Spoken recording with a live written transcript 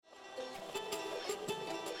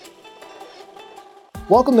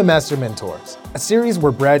Welcome to Master Mentors, a series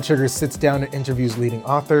where Brad Sugar sits down and interviews leading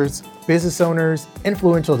authors, business owners,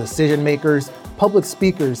 influential decision makers, public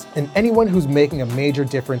speakers, and anyone who's making a major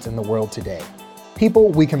difference in the world today. People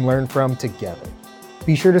we can learn from together.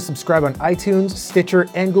 Be sure to subscribe on iTunes, Stitcher,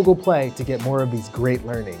 and Google Play to get more of these great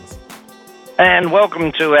learnings. And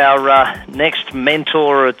welcome to our next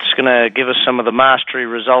mentor. It's going to give us some of the mastery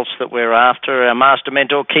results that we're after. Our master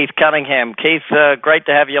mentor, Keith Cunningham. Keith, great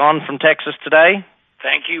to have you on from Texas today.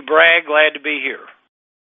 Thank you, Brad. Glad to be here.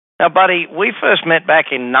 Now, buddy, we first met back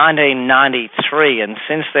in 1993, and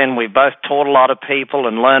since then we've both taught a lot of people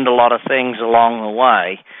and learned a lot of things along the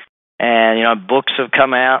way. And, you know, books have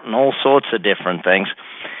come out and all sorts of different things.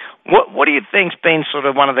 What do you think's been sort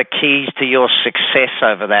of one of the keys to your success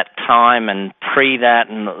over that time and pre that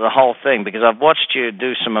and the whole thing? Because I've watched you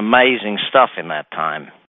do some amazing stuff in that time.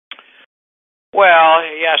 Well,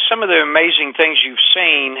 yeah, some of the amazing things you've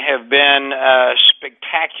seen have been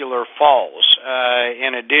spectacular falls,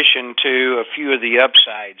 in addition to a few of the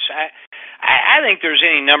upsides. I think there's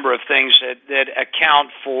any number of things that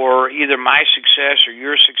account for either my success or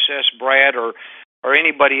your success, Brad, or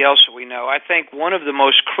anybody else that we know. I think one of the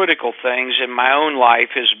most critical things in my own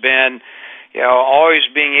life has been, you know, always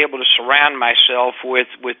being able to surround myself with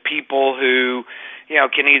people who, you know,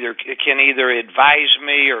 can either advise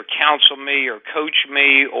me or counsel me or coach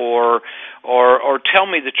me or tell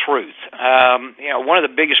me the truth. You know, one of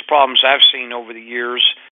the biggest problems I've seen over the years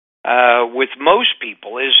with most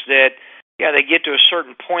people is that, yeah, they get to a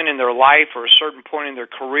certain point in their life or a certain point in their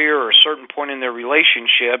career or a certain point in their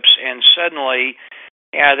relationships, and suddenly,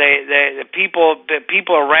 yeah, the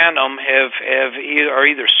people around them are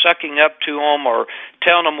either sucking up to them or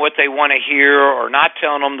telling them what they want to hear or not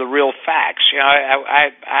telling them the real facts. You know,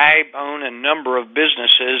 I own a number of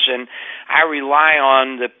businesses, and I rely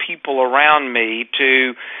on the people around me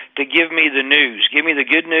to give me the news. Give me the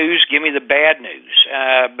good news. Give me the bad news.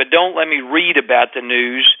 But don't let me read about the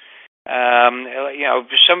news. You know,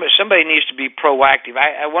 somebody needs to be proactive.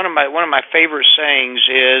 One of my favorite sayings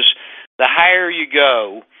is, the higher you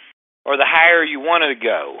go, or the higher you want to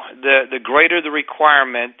go, the greater the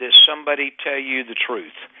requirement that somebody tell you the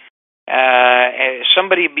truth.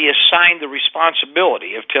 Somebody be assigned the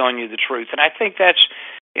responsibility of telling you the truth. And I think that's,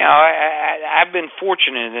 you know, I've been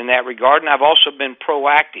fortunate in that regard, and I've also been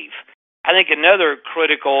proactive. I think another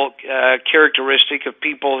critical characteristic of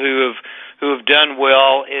people who have done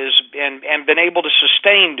well is and been able to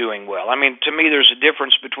sustain doing well. I mean, to me, there's a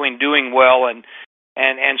difference between doing well and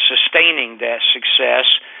sustaining that success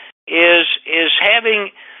is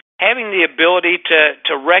having the ability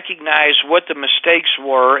to recognize what the mistakes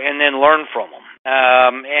were and then learn from them.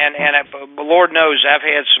 The Lord knows I've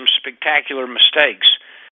had some spectacular mistakes.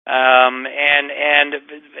 And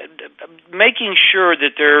making sure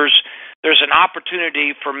that there's an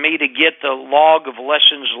opportunity for me to get the log of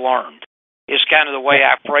lessons learned is kind of the way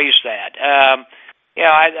I phrase that.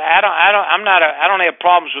 Yeah, I don't have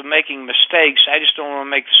problems with making mistakes. I just don't want to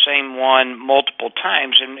make the same one multiple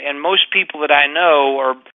times. And most people that I know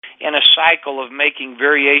are in a cycle of making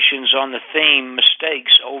variations on the theme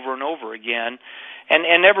mistakes over and over again,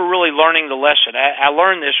 and never really learning the lesson. I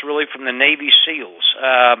learned this really from the Navy SEALs.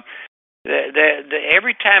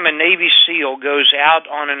 Every time a Navy SEAL goes out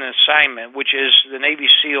on an assignment, which is the Navy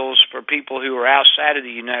SEALs for people who are outside of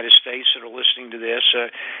the United States that are listening to this,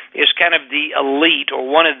 is kind of the elite or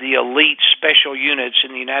one of the elite special units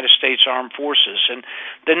in the United States Armed Forces. And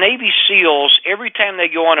the Navy SEALs, every time they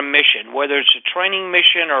go on a mission, whether it's a training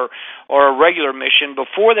mission or a regular mission,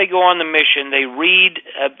 before they go on the mission,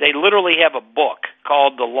 they literally have a book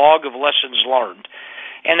called The Log of Lessons Learned.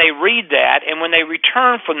 And they read that, and when they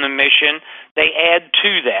return from the mission, they add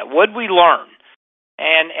to that. What'd we learn?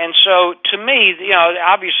 And so, to me, you know,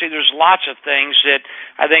 obviously there's lots of things that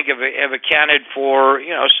I think have accounted for,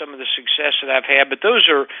 you know, some of the success that I've had, but those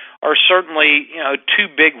are certainly, you know, two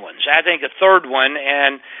big ones. I think a third one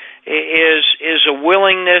is a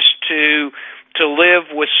willingness to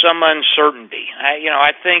live with some uncertainty.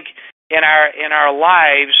 I think in our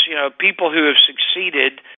lives, you know, people who have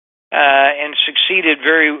succeeded. And succeeded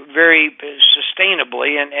very, very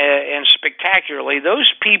sustainably and spectacularly. Those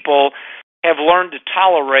people have learned to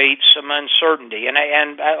tolerate some uncertainty, and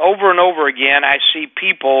over and over again, I see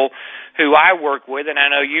people who I work with, and I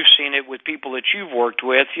know you've seen it with people that you've worked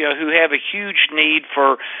with, you know, who have a huge need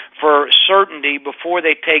for certainty before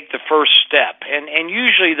they take the first step, and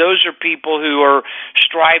usually those are people who are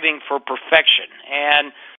striving for perfection.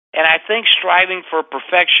 And I think striving for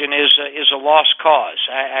perfection is a lost cause.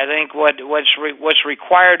 I think what's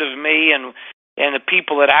required of me and the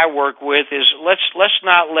people that I work with is let's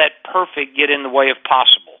not let perfect get in the way of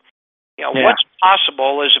possible. what's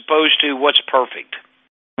possible as opposed to what's perfect.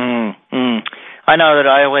 I know that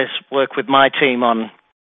I always work with my team on,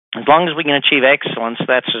 as long as we can achieve excellence,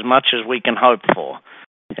 that's as much as we can hope for.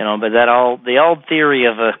 But the old theory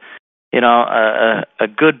of a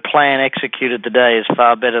good plan executed today is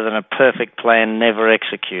far better than a perfect plan never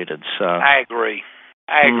executed. So I agree.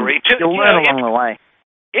 You'll learn along the way.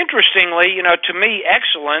 Interestingly, to me,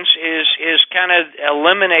 excellence is kind of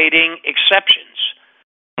eliminating exceptions.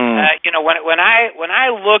 When I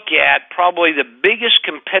look at probably the biggest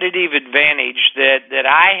competitive advantage that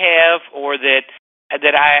I have, or that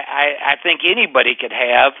I think anybody could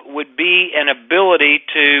have, would be an ability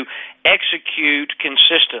to execute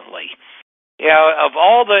consistently. Of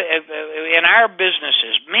all in our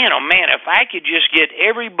businesses, man, oh man, if I could just get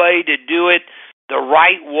everybody to do it the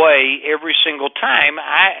right way every single time,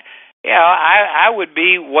 I would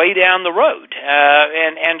be way down the road.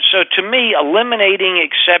 And so to me, eliminating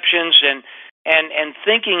exceptions and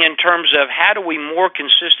thinking in terms of how do we more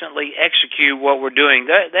consistently execute what we're doing,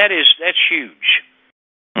 that's huge.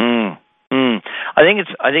 I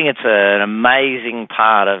think it's an amazing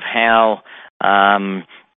part of how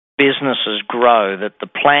businesses grow, that the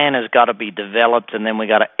plan has got to be developed and then we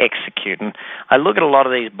got to execute. And I look at a lot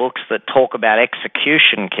of these books that talk about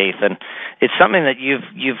execution, Keith, and it's something that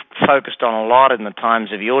you've focused on a lot in the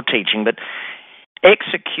times of your teaching, but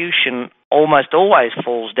execution almost always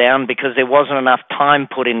falls down because there wasn't enough time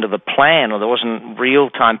put into the plan, or there wasn't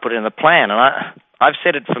real time put into the plan. And I've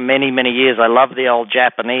said it for many, many years. I love the old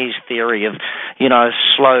Japanese theory of,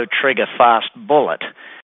 slow trigger, fast bullet.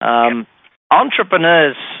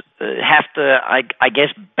 Entrepreneurs have to, I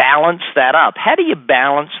guess, balance that up. How do you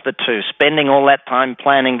balance the two, spending all that time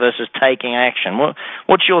planning versus taking action?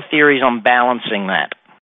 What's your theories on balancing that?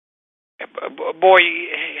 Boy,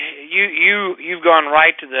 you've gone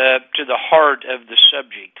right to the heart of the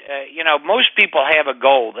subject. Most people have a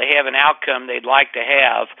goal. They have an outcome they'd like to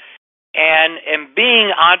have. And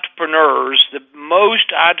being entrepreneurs,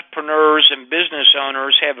 most entrepreneurs and business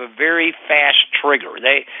owners have a very fast trigger.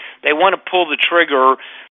 They want to pull the trigger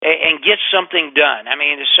and get something done. I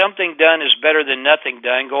mean, something done is better than nothing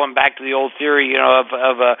done. Going back to the old theory,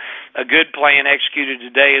 of a good plan executed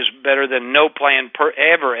today is better than no plan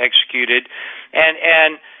ever executed.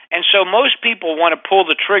 And so most people want to pull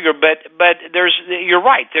the trigger, but you're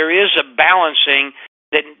right. There is a balancing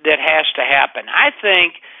that has to happen. I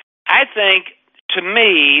think to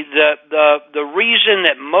me the reason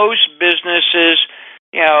that most businesses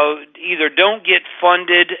either don't get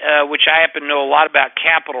funded, which I happen to know a lot about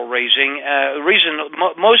capital raising, the reason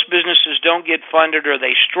most businesses don't get funded or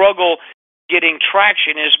they struggle getting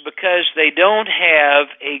traction is because they don't have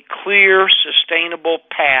a clear, sustainable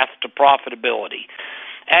path to profitability.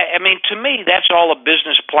 I mean, to me, that's all a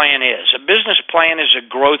business plan is. A business plan is a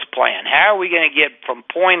growth plan. How are we going to get from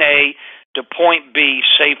point A to point B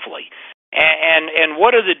safely? And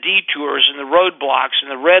what are the detours and the roadblocks and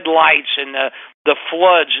the red lights and the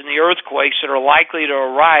floods and the earthquakes that are likely to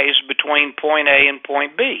arise between point A and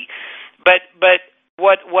point B? But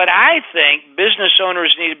what I think business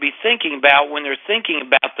owners need to be thinking about when they're thinking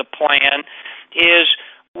about the plan is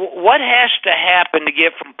what has to happen to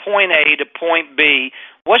get from point A to point B.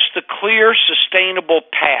 What's the clear, sustainable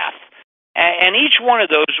path? And each one of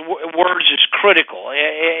those words is critical.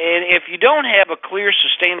 And if you don't have a clear,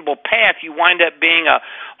 sustainable path, you wind up being a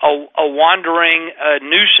wandering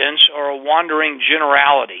nuisance or a wandering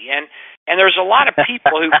generality. And there's a lot of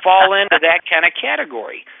people who fall into that kind of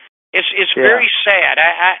category. It's very sad.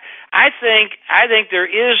 I think there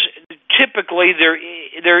is typically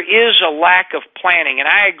there is a lack of planning, and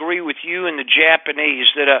I agree with you and the Japanese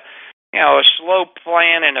that a slow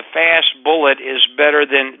plan and a fast bullet is better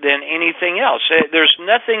than anything else. There's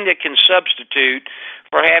nothing that can substitute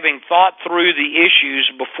for having thought through the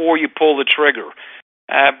issues before you pull the trigger.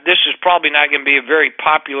 This is probably not going to be a very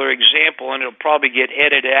popular example, and it'll probably get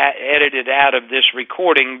edited out of this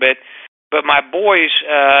recording, but my boys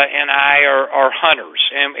and I are hunters,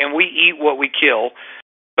 and we eat what we kill.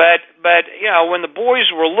 But when the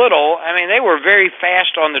boys were little, I mean, they were very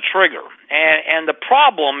fast on the trigger, and the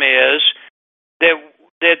problem is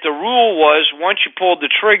that the rule was once you pulled the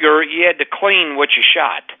trigger, you had to clean what you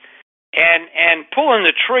shot, and pulling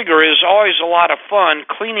the trigger is always a lot of fun.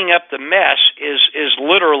 Cleaning up the mess is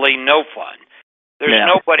literally no fun. There's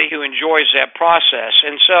nobody who enjoys that process,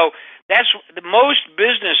 and so. That's most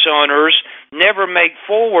business owners never make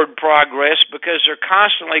forward progress because they're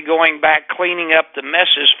constantly going back cleaning up the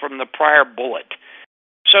messes from the prior bullet.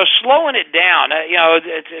 So slowing it down,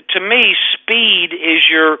 to me, speed is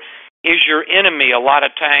your enemy a lot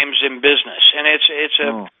of times in business, and it's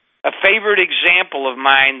a favorite example of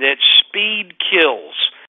mine that speed kills.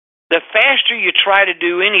 The faster you try to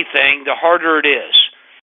do anything, the harder it is.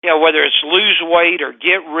 Whether it's lose weight or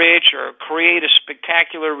get rich or create a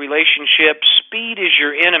spectacular relationship, speed is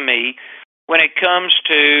your enemy when it comes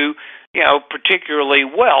to, particularly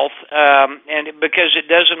wealth, and because it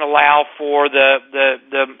doesn't allow for the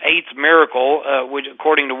eighth miracle, which,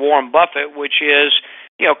 according to Warren Buffett, which is,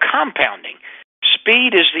 compounding.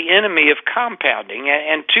 Speed is the enemy of compounding,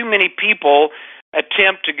 and too many people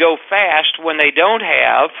attempt to go fast when they don't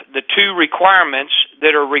have the two requirements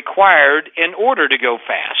that are required in order to go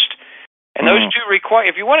fast. And those two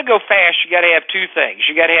if you want to go fast, you got to have two things.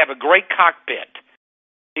 You got to have a great cockpit.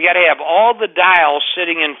 You got to have all the dials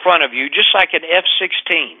sitting in front of you, just like an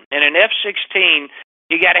F-16. In an F-16,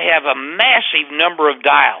 you got to have a massive number of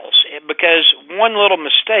dials, because one little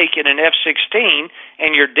mistake in an F-16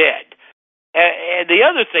 and you're dead. The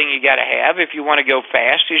other thing you got to have, if you want to go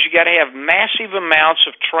fast, is you got to have massive amounts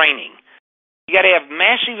of training. You got to have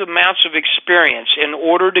massive amounts of experience in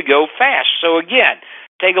order to go fast. So again,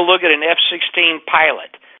 take a look at an F-16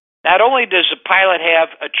 pilot. Not only does the pilot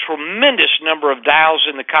have a tremendous number of dials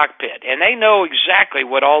in the cockpit, and they know exactly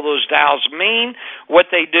what all those dials mean,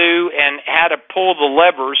 what they do, and how to pull the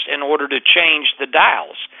levers in order to change the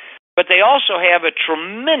dials, but they also have a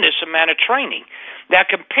tremendous amount of training. Now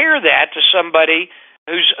compare that to somebody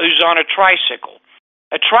who's on a tricycle.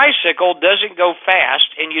 A tricycle doesn't go fast,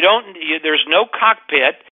 and there's no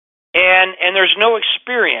cockpit, and there's no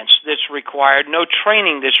experience that's required, no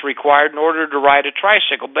training that's required in order to ride a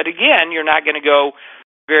tricycle. But again, you're not going to go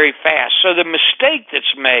very fast. So the mistake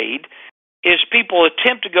that's made is people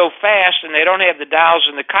attempt to go fast, and they don't have the dials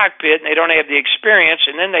in the cockpit, and they don't have the experience,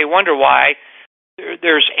 and then they wonder why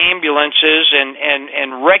there's ambulances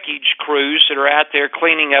and wreckage crews that are out there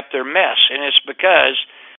cleaning up their mess, and it's because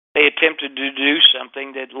they attempted to do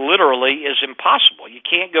something that literally is impossible. You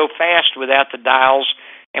can't go fast without the dials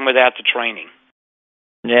and without the training.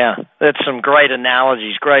 Yeah, that's some great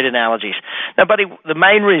analogies. Now, buddy, the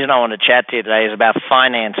main reason I want to chat to you today is about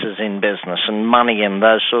finances in business and money and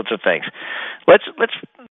those sorts of things. Let's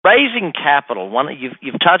raising capital.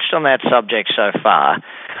 You've touched on that subject so far.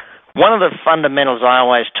 One of the fundamentals I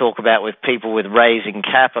always talk about with people with raising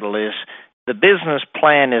capital is the business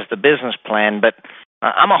plan is the business plan, but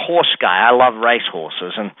I'm a horse guy. I love race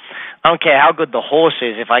horses, and I don't care how good the horse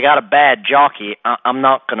is. If I got a bad jockey, I'm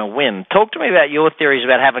not going to win. Talk to me about your theories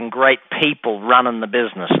about having great people running the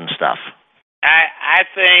business and stuff. I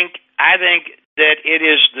think that it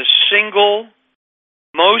is the single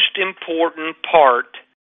most important part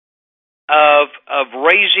of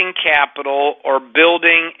raising capital or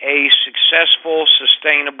building a successful,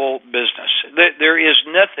 sustainable business. There is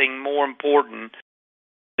nothing more important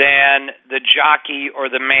than the jockey or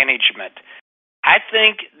the management. I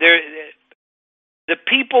think the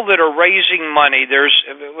people that are raising money,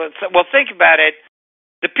 think about it.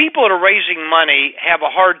 The people that are raising money have a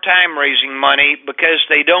hard time raising money because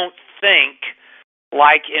they don't think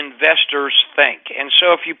like investors think. And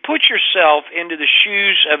so if you put yourself into the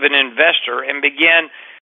shoes of an investor and begin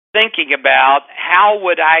thinking about how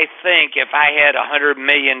would I think if I had $100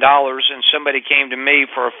 million and somebody came to me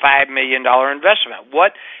for a $5 million investment,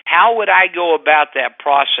 how would I go about that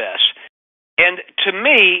process? And to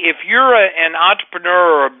me, if you're an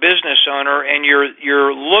entrepreneur or a business owner and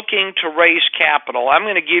you're looking to raise capital, I'm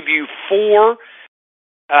going to give you 4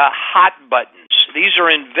 hot buttons. These are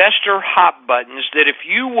investor hot buttons that if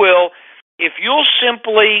you'll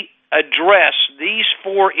simply address these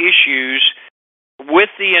 4 issues with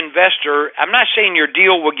the investor, I'm not saying your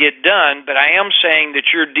deal will get done, but I am saying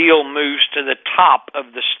that your deal moves to the top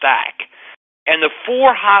of the stack. And the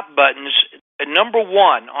 4 hot buttons, number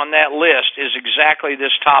 1 on that list is exactly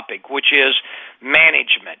this topic, which is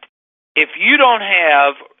management. If you don't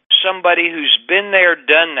have somebody who's been there,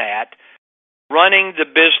 done that, running the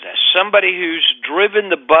business, somebody who's driven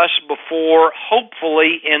the bus before,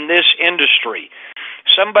 hopefully in this industry,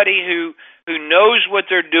 somebody who knows what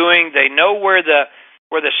they're doing, they know where the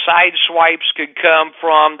side swipes could come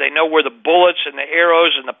from, they know where the bullets and the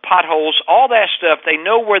arrows and the potholes, all that stuff, they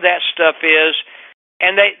know where that stuff is,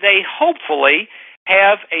 and they hopefully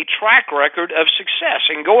have a track record of success.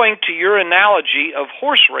 And going to your analogy of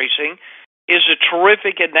horse racing is a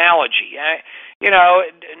terrific analogy.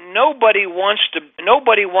 Nobody wants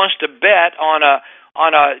to bet on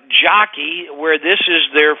a jockey where this is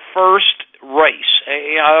their first race.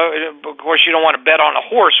 Of course, you don't want to bet on a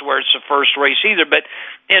horse where it's the first race either. But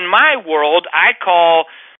in my world, I call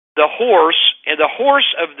the horse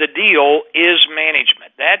of the deal is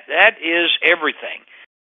management. That is everything.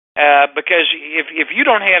 Because if you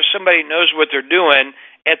don't have somebody who knows what they're doing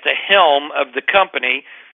at the helm of the company,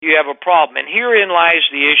 you have a problem. And herein lies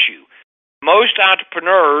the issue. Most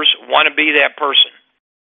entrepreneurs want to be that person.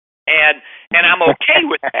 And I'm okay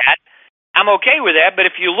with that. I'm okay with that, but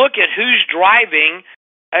if you look at who's driving,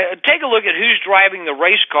 take a look at who's driving the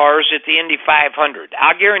race cars at the Indy 500.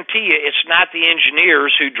 I'll guarantee you it's not the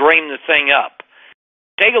engineers who dream the thing up.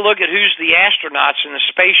 Take a look at who's the astronauts in the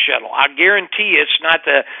space shuttle. I guarantee you it's not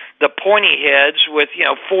the pointy heads with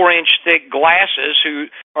 4-inch thick glasses who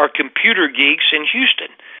are computer geeks in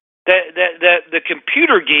Houston. The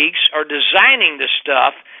computer geeks are designing the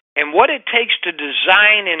stuff, and what it takes to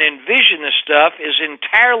design and envision the stuff is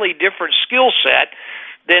entirely different skill set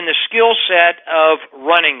than the skill set of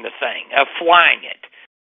running the thing, of flying it.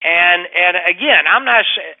 And again, I'm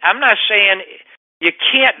not saying you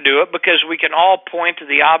can't do it, because we can all point to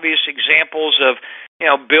the obvious examples of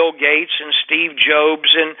Bill Gates and Steve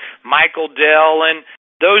Jobs and Michael Dell and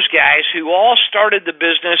those guys who all started the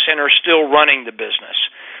business and are still running the business.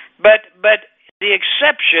 But the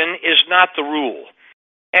exception is not the rule.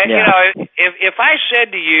 And, if I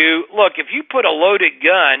said to you, look, if you put a loaded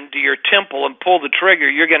gun to your temple and pull the trigger,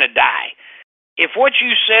 you're going to die. If what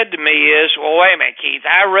you said to me is, well, wait a minute, Keith,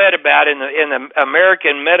 I read about in the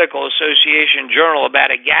American Medical Association Journal about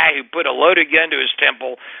a guy who put a loaded gun to his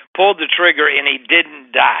temple, pulled the trigger, and he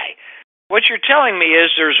didn't die. What you're telling me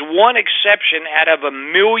is there's one exception out of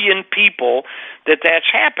 1 million people that's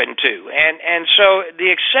happened to. And so the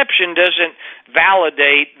exception doesn't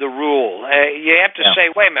validate the rule. You have to say,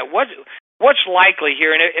 wait a minute, what's likely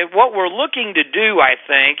here? And what we're looking to do, I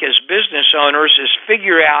think, as business owners is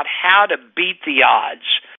figure out how to beat the odds.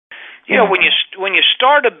 When you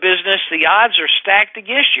start a business, the odds are stacked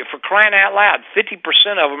against you. For crying out loud, 50%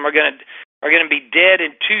 of them are going to be dead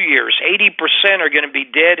in 2 years. 80% are going to be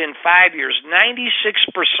dead in 5 years.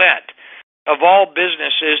 96% of all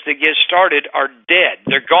businesses that get started are dead.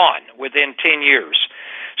 They're gone within 10 years.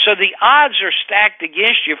 So the odds are stacked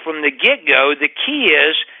against you from the get-go. The key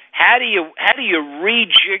is how do you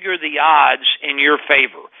rejigger the odds in your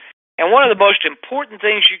favor? And one of the most important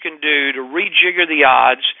things you can do to rejigger the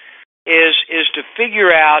odds is to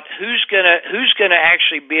figure out who's gonna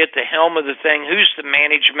actually be at the helm of the thing, who's the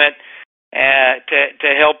management, to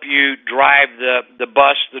help you drive the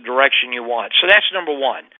bus the direction you want. So that's number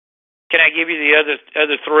one. Can I give you the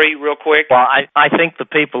other three real quick? Well, I think the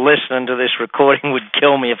people listening to this recording would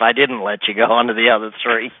kill me if I didn't let you go on to the other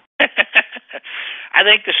three. I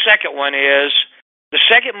think the second one is the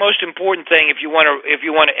second most important thing if you want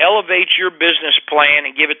to elevate your business plan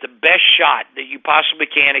and give it the best shot that you possibly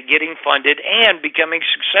can at getting funded and becoming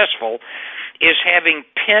successful is having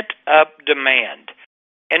pent-up demand.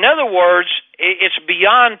 In other words, it's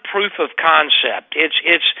beyond proof of concept.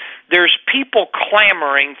 There's people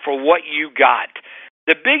clamoring for what you got.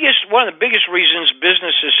 One of the biggest reasons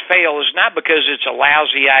businesses fail is not because it's a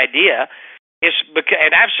lousy idea. It's because,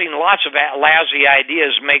 and I've seen lots of lousy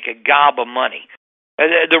ideas make a gob of money.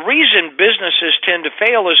 The reason businesses tend to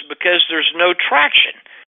fail is because there's no traction.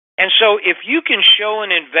 And so if you can show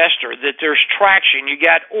an investor that there's traction, you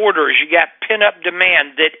got orders, you got pent-up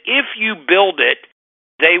demand, that if you build it,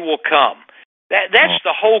 they will come. That's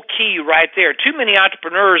the whole key right there. Too many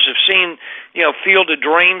entrepreneurs have seen, Field of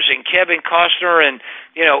Dreams and Kevin Costner and,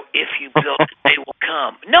 if you build it, they will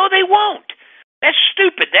come. No, they won't. That's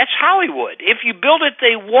stupid. That's Hollywood. If you build it,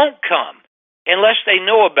 they won't come unless they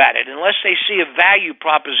know about it, unless they see a value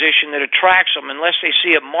proposition that attracts them, unless they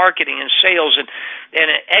see a marketing and sales and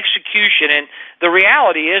an execution. And the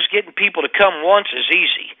reality is getting people to come once is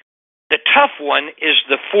easy. The tough one is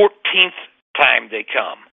the 14th time they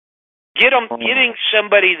come. Getting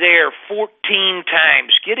somebody there 14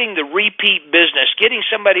 times, getting the repeat business, getting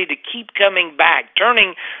somebody to keep coming back,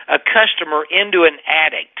 turning a customer into an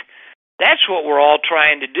addict. That's what we're all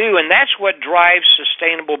trying to do, and that's what drives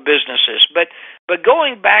sustainable businesses. But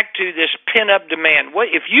going back to this pent-up demand,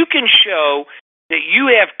 if you can show that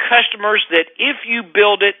you have customers that if you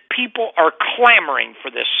build it, people are clamoring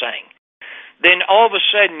for this thing, then all of a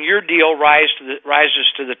sudden your deal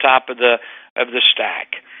rises to the top of the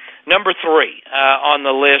stack. Number 3 on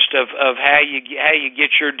the list of how you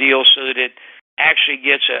get your deal so that it actually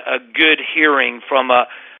gets a good hearing from a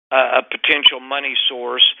potential money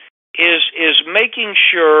source is making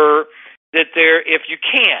sure that if you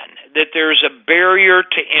can, that there's a barrier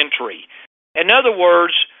to entry. In other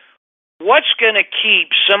words, what's going to keep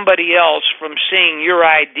somebody else from seeing your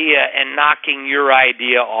idea and knocking your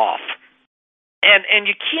idea off? And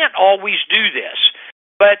you can't always do this.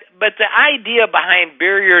 But the idea behind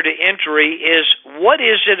barrier to entry is what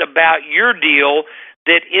is it about your deal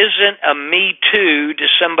that isn't a me too to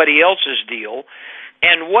somebody else's deal?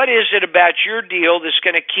 And what is it about your deal that's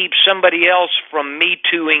going to keep somebody else from me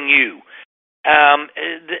tooing you?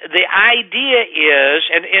 The idea is,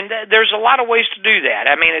 and there's a lot of ways to do that.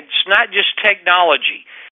 I mean, it's not just technology.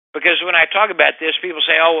 Because when I talk about this, people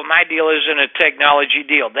say, oh, well, my deal isn't a technology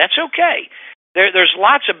deal. That's okay. There's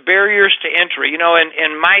lots of barriers to entry. You know,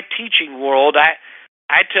 in my teaching world, I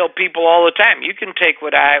tell people all the time, you can take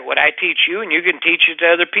what I teach you and you can teach it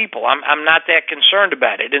to other people. I'm not that concerned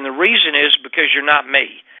about it. And the reason is because you're not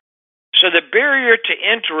me. So the barrier to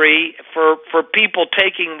entry for people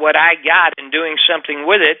taking what I got and doing something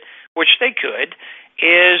with it, which they could,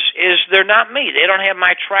 is they're not me. They don't have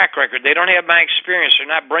my track record. They don't have my experience. They're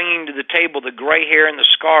not bringing to the table the gray hair and the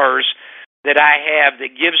scars that I have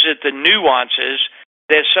that gives it the nuances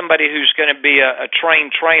that somebody who's going to be a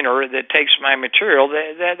trained trainer that takes my material,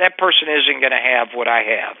 that person isn't going to have what I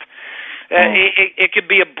have. It could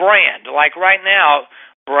be a brand. Like right now,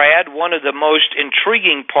 Brad, one of the most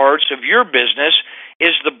intriguing parts of your business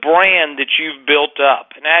is the brand that you've built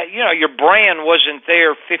up. Now, you know, your brand wasn't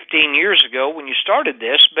there 15 years ago when you started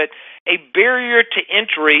this, but a barrier to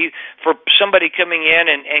entry for somebody coming in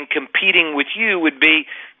and competing with you would be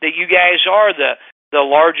that you guys are the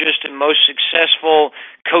largest and most successful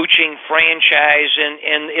coaching franchise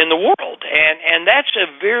in the world. And that's a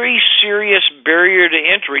very serious barrier to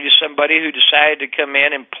entry to somebody who decided to come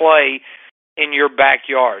in and play in your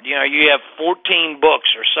backyard. You know, you have 14 books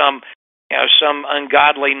or some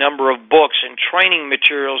ungodly number of books and training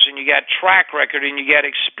materials, and you got track record, and you got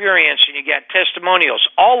experience, and you got testimonials.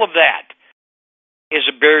 All of that is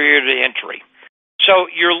a barrier to entry. So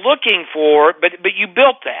you're looking for, but you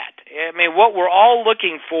built that. I mean, what we're all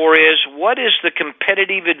looking for is what is the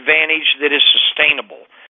competitive advantage that is sustainable.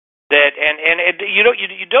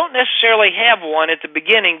 You don't necessarily have one at the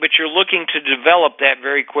beginning, but you're looking to develop that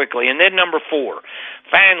very quickly. And then number 4,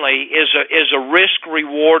 finally, is a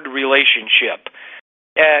risk-reward relationship.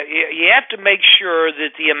 You have to make sure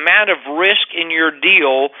that the amount of risk in your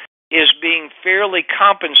deal is being fairly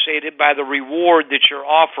compensated by the reward that you're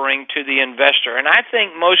offering to the investor. And I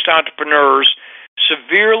think most entrepreneurs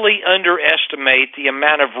severely underestimate the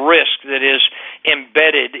amount of risk that is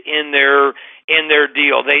embedded in their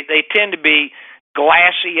deal. They tend to be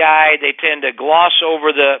glassy-eyed. They tend to gloss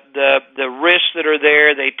over the risks that are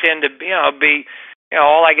there. They tend to be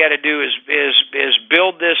all I got to do is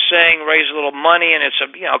build this thing, raise a little money, and it's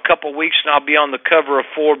a couple of weeks and I'll be on the cover of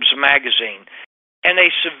Forbes magazine. And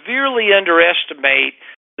they severely underestimate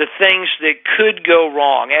the things that could go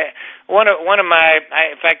wrong. One of my,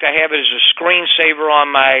 in fact, I have it as a screensaver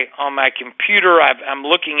on my computer. I'm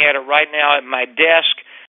looking at it right now at my desk.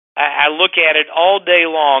 I look at it all day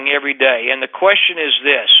long, every day. And the question is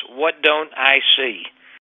this: what don't I see?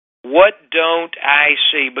 What don't I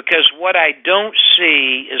see? Because what I don't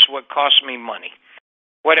see is what costs me money.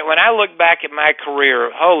 When I look back at my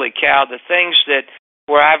career, holy cow, the things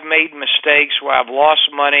where I've made mistakes, where I've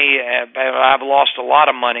lost money, I've lost a lot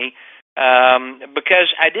of money,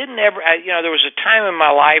 because I didn't ever, there was a time in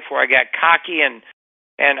my life where I got cocky, and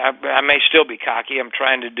I may still be cocky. I'm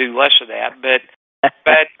trying to do less of that, but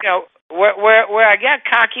where I got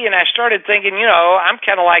cocky and I started thinking, I'm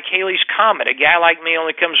kind of like Halley's Comet. A guy like me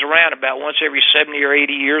only comes around about once every 70 or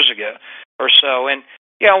 80 years ago or so, and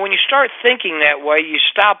when you start thinking that way, you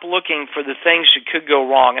stop looking for the things that could go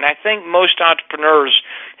wrong. And I think most entrepreneurs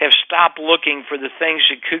have stopped looking for the things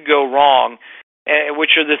that could go wrong,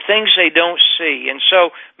 which are the things they don't see. And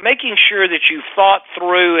so making sure that you've thought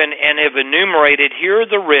through and have enumerated, here are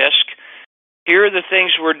the risks, here are the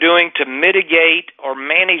things we're doing to mitigate or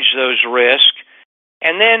manage those risks,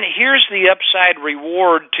 and then here's the upside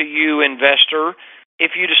reward to you, investor,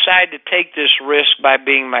 if you decide to take this risk by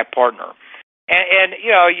being my partner. And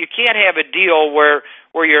you can't have a deal where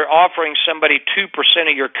you're offering somebody 2%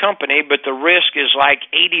 of your company, but the risk is like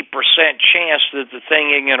 80% chance that the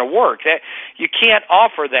thing ain't going to work. You can't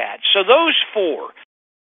offer that. So those 4,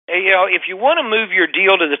 if you want to move your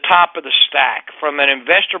deal to the top of the stack from an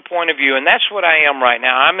investor point of view, and that's what I am right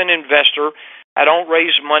now. I'm an investor. I don't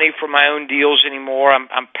raise money for my own deals anymore. I'm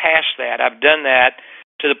past that. I've done that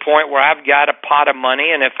to the point where I've got a pot of money,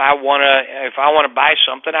 and if I want to buy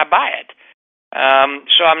something, I buy it.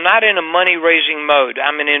 So I'm not in a money-raising mode.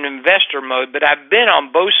 I'm in an investor mode, but I've been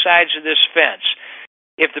on both sides of this fence.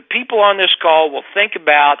 If the people on this call will think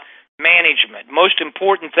about management, most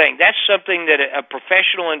important thing, that's something that a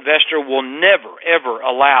professional investor will never, ever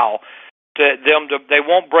allow they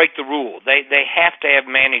won't break the rule. They have to have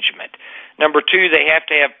management. Number 2, they have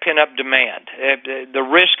to have pin-up demand. The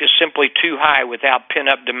risk is simply too high without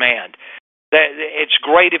pin-up demand. that it's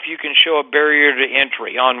great if you can show a barrier to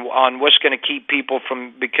entry on what's going to keep people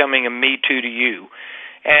from becoming a me too to you.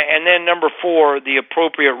 And then number 4, the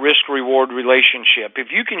appropriate risk-reward relationship.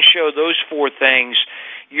 If you can show those 4 things,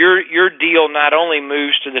 your deal not only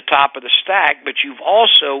moves to the top of the stack, but you've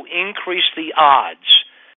also increased the odds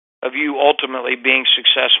of you ultimately being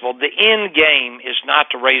successful. The end game is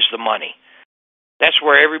not to raise the money. That's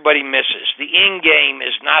where everybody misses. The end game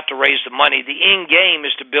is not to raise the money. The end game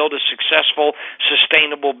is to build a successful,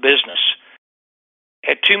 sustainable business.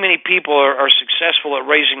 And too many people are successful at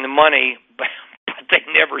raising the money, but they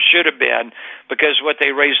never should have been, because what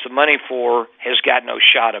they raised the money for has got no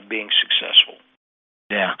shot of being successful.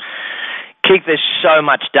 Yeah. Keith, there's so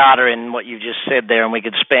much data in what you've just said there, and we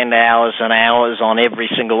could spend hours and hours on every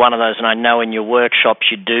single one of those, and I know in your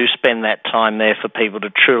workshops you do spend that time there for people to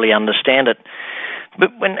truly understand it.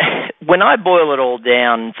 But when I boil it all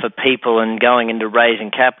down for people and going into raising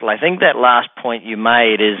capital, I think that last point you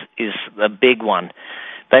made is a big one.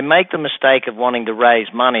 They make the mistake of wanting to raise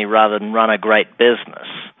money rather than run a great business.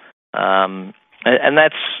 And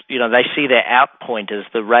that's, they see their out point as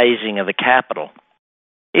the raising of the capital.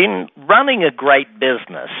 In running a great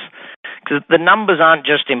business, because the numbers aren't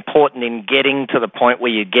just important in getting to the point where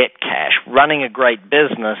you get cash. Running a great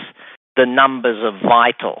business, the numbers are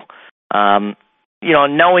vital.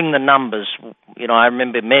 Knowing the numbers, I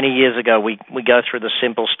remember many years ago we go through the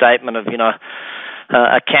simple statement of,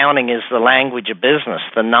 accounting is the language of business.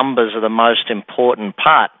 The numbers are the most important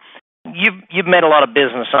part. You've met a lot of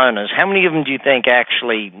business owners. How many of them do you think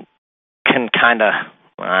actually can kind of,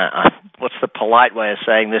 what's the polite way of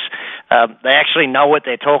saying this, they actually know what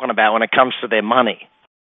they're talking about when it comes to their money?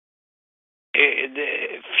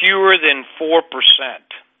 Fewer than 4%.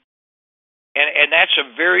 And that's a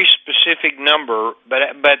very specific number, but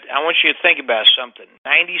I want you to think about something.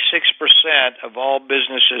 96% of all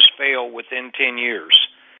businesses fail within 10 years.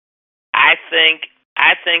 I think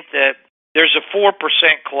that there's a 4%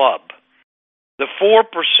 club. The 4%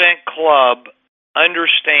 club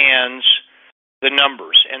understands the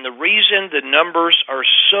numbers, and the reason the numbers are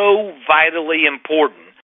so vitally important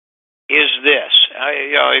is this.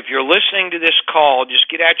 If you're listening to this call, just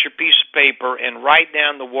get out your piece of paper and write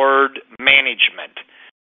down the word management,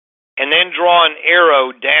 and then draw an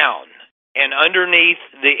arrow down, and underneath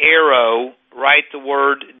the arrow, write the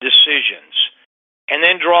word decisions, and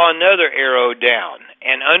then draw another arrow down,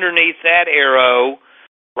 and underneath that arrow,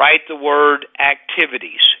 write the word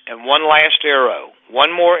activities, and one last arrow,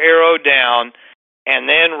 one more arrow down, and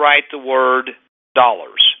then write the word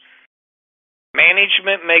dollars.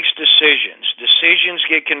 Management makes decisions. Decisions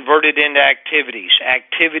get converted into activities.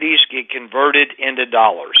 Activities get converted into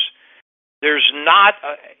dollars. There's not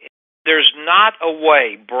a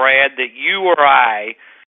way, Brad, that you or I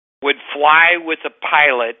would fly with a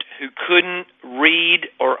pilot who couldn't read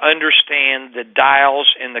or understand the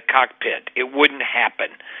dials in the cockpit. It wouldn't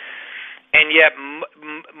happen. And yet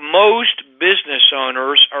most business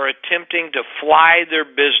owners are attempting to fly their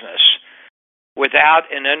business without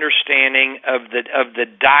an understanding of the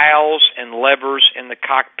dials and levers in the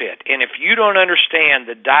cockpit. And if you don't understand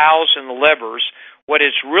the dials and the levers, what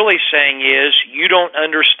it's really saying is you don't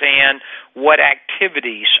understand what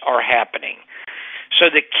activities are happening. So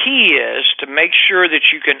the key is to make sure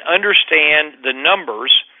that you can understand the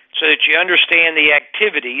numbers so that you understand the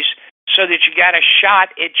activities, so that you got a shot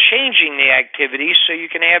at changing the activities so you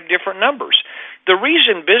can have different numbers. The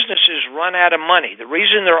reason businesses run out of money, the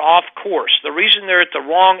reason they're off course, the reason they're at the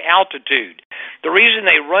wrong altitude, the reason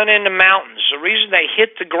they run into mountains, the reason they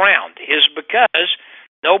hit the ground is because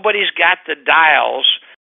nobody's got the dials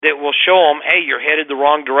that will show them, hey, you're headed the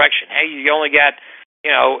wrong direction. Hey, you only got,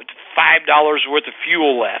 $5 worth of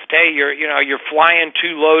fuel left. Hey, you're flying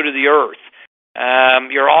too low to the earth.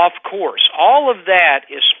 You're off course. All of that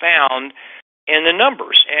is found in the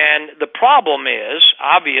numbers. And the problem is,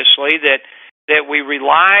 obviously, that we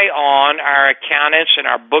rely on our accountants and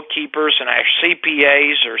our bookkeepers and our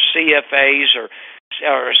CPAs or CFAs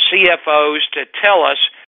or CFOs to tell us.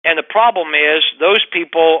 And the problem is those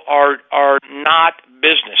people are not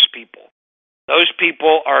business people. Those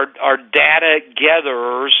people are data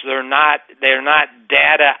gatherers. They're not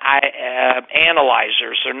data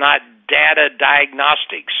analyzers. They're not data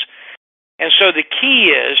diagnostics. And so the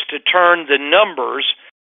key is to turn the numbers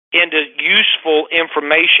into useful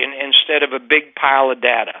information instead of a big pile of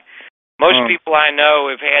data. Most people I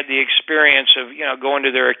know have had the experience of, going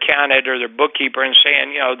to their accountant or their bookkeeper and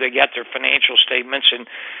saying, they got their financial statements and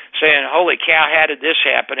saying, holy cow, how did this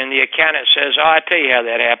happen? And the accountant says, I tell you how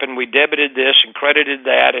that happened. We debited this and credited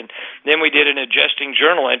that, and then we did an adjusting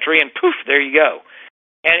journal entry, and poof, there you go.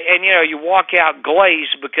 And you walk out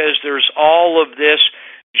glazed because there's all of this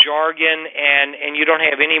jargon, and you don't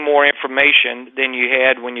have any more information than you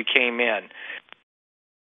had when you came in.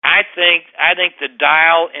 I think the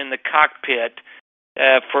dial in the cockpit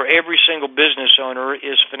for every single business owner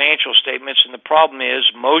is financial statements, and the problem is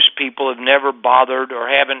most people have never bothered or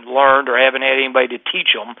haven't learned or haven't had anybody to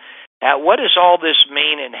teach them. What does all this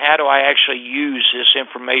mean, and how do I actually use this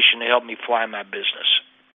information to help me fly my business?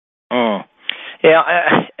 Yeah,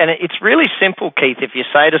 and it's really simple, Keith. If you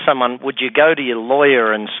say to someone, would you go to your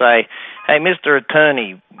lawyer and say, hey, Mr.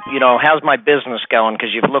 Attorney, how's my business going,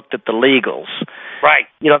 because you've looked at the legals? Right.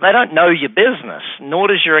 They don't know your business, nor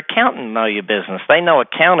does your accountant know your business. They know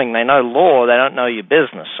accounting, they know law, they don't know your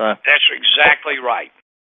business. So that's exactly right.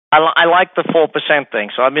 I like the 4% thing.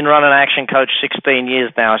 So I've been running Action Coach 16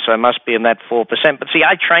 years now, so I must be in that 4%. But see,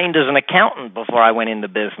 I trained as an accountant before I went into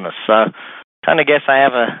business, so kind of guess I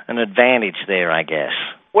have an advantage there, I guess.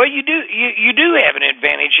 Well, you do have an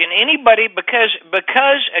advantage in anybody because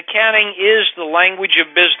accounting is the language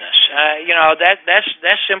of business.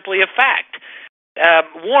 That's simply a fact.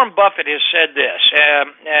 Warren Buffett has said this.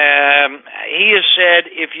 He has said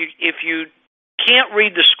if you can't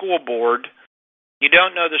read the scoreboard, you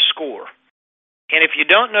don't know the score, and if you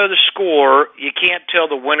don't know the score, you can't tell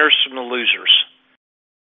the winners from the losers.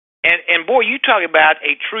 And boy, you talk about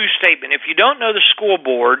a true statement. If you don't know the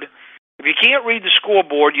scoreboard, if you can't read the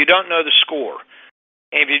scoreboard, you don't know the score.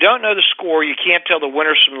 And if you don't know the score, you can't tell the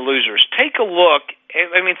winners from the losers. Take a look.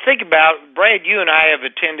 I mean, think about, Brad, you and I have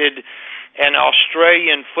attended an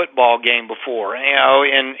Australian football game before,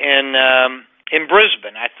 in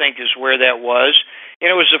Brisbane, I think is where that was. And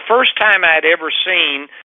it was the first time I'd ever seen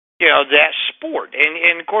that sport.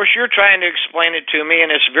 And of course, you're trying to explain it to me,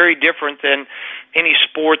 and it's very different than any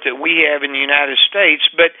sport that we have in the United States.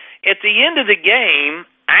 But at the end of the game,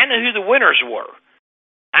 I knew who the winners were.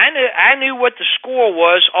 I knew what the score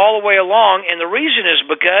was all the way along, and the reason is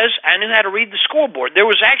because I knew how to read the scoreboard. There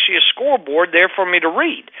was actually a scoreboard there for me to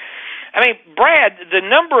read. I mean, Brad, the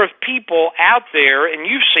number of people out there, and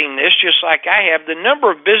you've seen this just like I have, the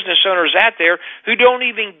number of business owners out there who don't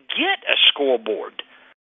even get a scoreboard.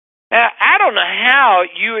 Now, I don't know how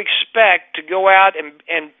you expect to go out and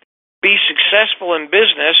be successful in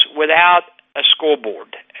business without a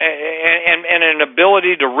scoreboard and an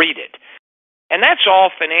ability to read it. And that's all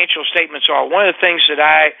financial statements are. One of the things that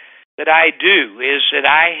I do is that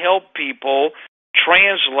I help people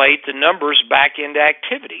translate the numbers back into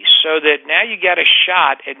activities so that now you got a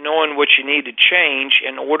shot at knowing what you need to change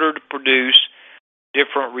in order to produce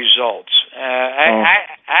different results. I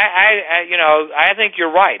think you're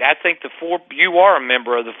right. I think you are a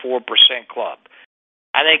member of the 4% club.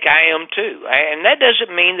 I think I am too. And that doesn't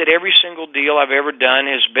mean that every single deal I've ever done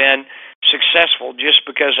has been successful just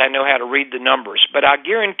because I know how to read the numbers. But I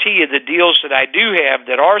guarantee you the deals that I do have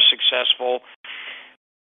that are successful,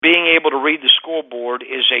 being able to read the scoreboard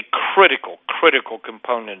is a critical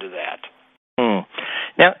component of that.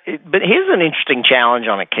 Now, but here's an interesting challenge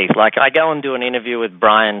on it, Keith. Like, I go and do an interview with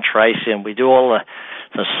Brian Tracy, and we do all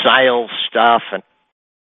the sales stuff, and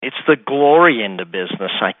it's the glory end of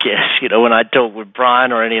business, I guess. When I talk with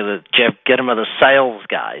Brian or any of the Jeff Gettem or the sales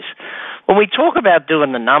guys, when we talk about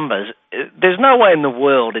doing the numbers, there's no way in the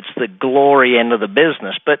world it's the glory end of the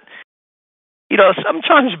business. But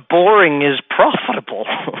sometimes boring is profitable.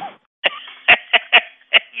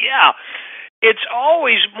 Yeah. It's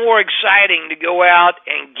always more exciting to go out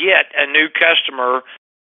and get a new customer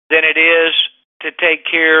than it is to take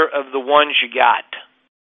care of the ones you got.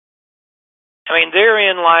 I mean,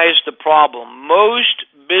 therein lies the problem. Most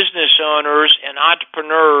business owners and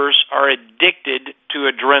entrepreneurs are addicted to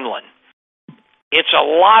adrenaline. It's a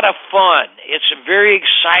lot of fun. It's very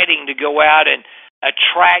exciting to go out and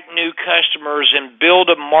attract new customers and build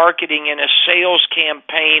a marketing and a sales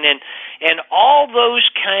campaign and all those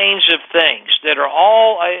kinds of things that are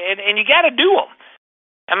all, and you got to do them.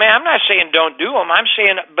 I mean, I'm not saying don't do them. I'm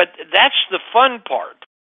saying, but that's the fun part.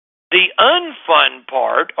 The unfun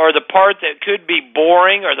part, or the part that could be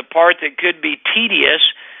boring, or the part that could be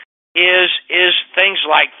tedious, is things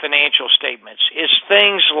like financial statements. It's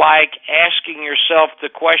things like asking yourself the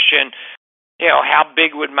question, how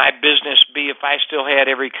big would my business be if I still had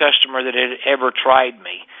every customer that had ever tried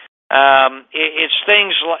me? It's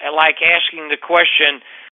things like asking the question,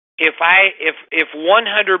 if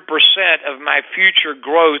 100% of my future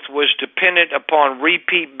growth was dependent upon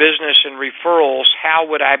repeat business and referrals, how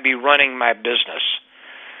would I be running my business?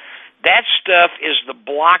 That stuff is the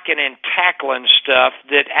blocking and tackling stuff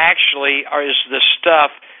that actually is the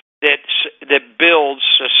stuff that builds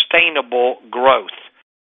sustainable growth.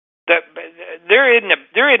 There isn't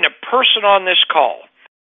a person on this call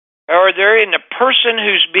or they're in the person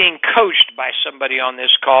who's being coached by somebody on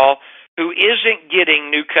this call who isn't getting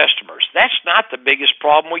new customers. That's not the biggest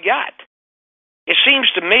problem we got. It seems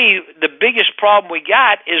to me the biggest problem we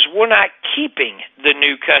got is we're not keeping the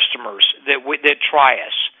new customers that try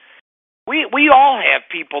us. We all have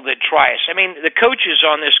people that try us. I mean, the coaches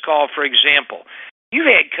on this call, for example, you've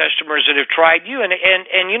had customers that have tried you, and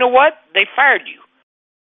you know what? They fired you.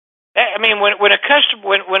 I mean, when a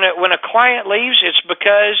client leaves, it's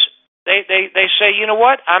because they say, you know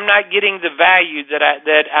what? I'm not getting the value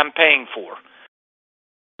that I'm paying for.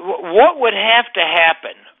 What would have to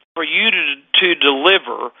happen for you to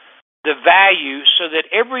deliver the value so that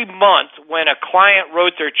every month when a client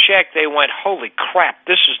wrote their check, they went, holy crap,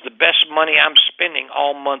 this is the best money I'm spending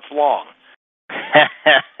all month long?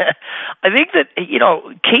 I think that,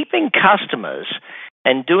 keeping customers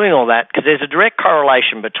and doing all that, because there's a direct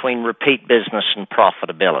correlation between repeat business and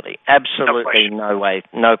profitability. Absolutely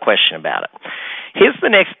no question about it. Here's the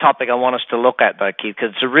next topic I want us to look at, though, Keith,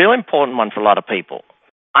 because it's a real important one for a lot of people.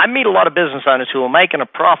 I meet a lot of business owners who are making a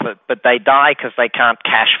profit, but they die because they can't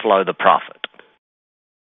cash flow the profit.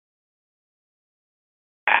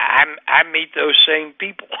 I meet those same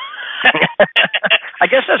people. I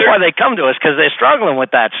guess that's why they come to us, because they're struggling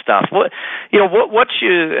with that stuff. When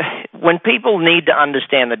people need to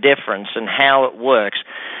understand the difference and how it works,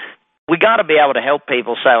 we got to be able to help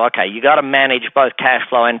people say, okay, you got to manage both cash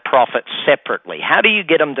flow and profit separately. How do you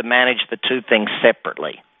get them to manage the two things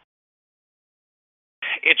separately?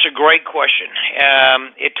 It's a great question.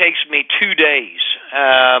 It takes me 2 days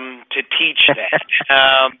to teach that.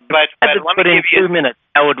 But let me give you 2 minutes.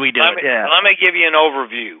 How would we do it? Let me give you an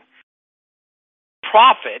overview.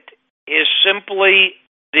 Profit is simply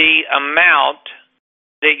the amount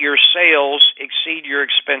that your sales exceed your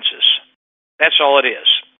expenses. That's all it is.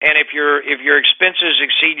 And if your expenses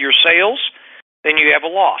exceed your sales, then you have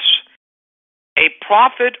a loss. A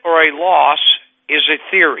profit or a loss is a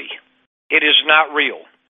theory. It is not real.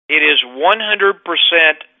 It is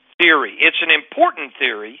 100% theory. It's an important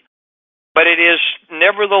theory, but it is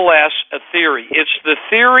nevertheless a theory. It's the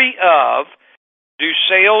theory of, do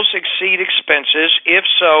sales exceed expenses? If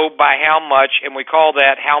so, by how much? And we call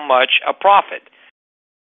that how much a profit.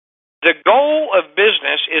 The goal of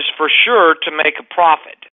business is for sure to make a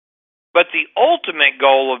profit, but the ultimate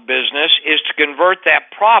goal of business is to convert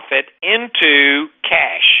that profit into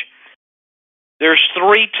cash. There's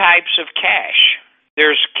 3 types of cash.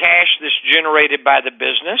 There's cash that's generated by the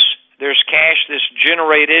business. There's cash that's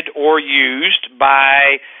generated or used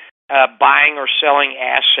by buying or selling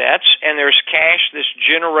assets. And there's cash that's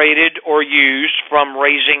generated or used from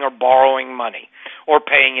raising or borrowing money or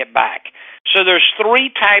paying it back. So there's 3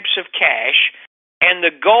 types of cash, and the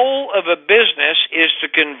goal of a business is to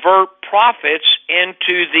convert profits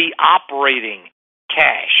into the operating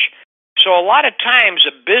cash. So a lot of times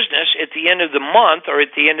a business at the end of the month or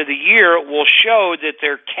at the end of the year will show that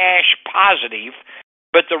they're cash positive,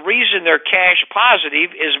 but the reason they're cash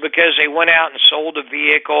positive is because they went out and sold a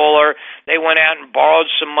vehicle, or they went out and borrowed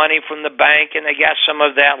some money from the bank and they got some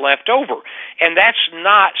of that left over. And that's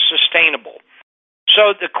not sustainable.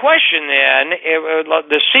 So the question then,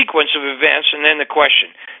 the sequence of events, and then the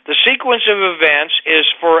question. The sequence of events is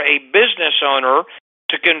for a business owner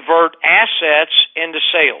to convert assets into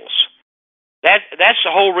sales. That's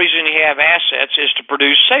the whole reason you have assets, is to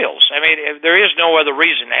produce sales. I mean, there is no other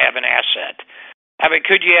reason to have an asset. I mean,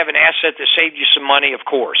 could you have an asset that saved you some money? Of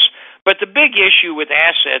course. But the big issue with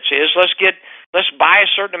assets is let's buy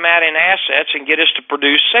a certain amount in assets and get us to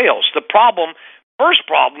produce sales. First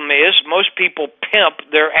problem is most people pimp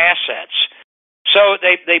their assets. So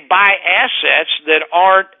they buy assets that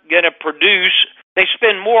aren't going to produce. They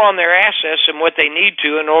spend more on their assets than what they need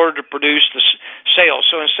to in order to produce the sales.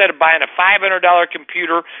 So instead of buying a $500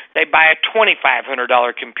 computer, they buy a $2,500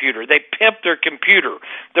 computer. They pimp their computer.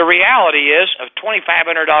 The reality is a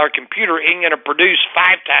 $2,500 computer ain't going to produce 5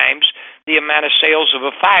 times the amount of sales of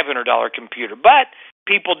a $500 computer. But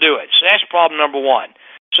people do it. So that's problem number 1.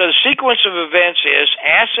 So the sequence of events is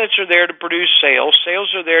assets are there to produce sales.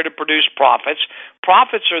 Sales are there to produce profits.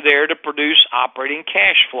 Profits are there to produce operating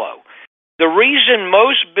cash flow. The reason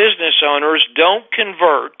most business owners don't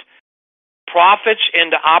convert profits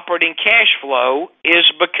into operating cash flow is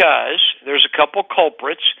because there's a couple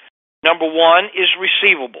culprits. Number 1 is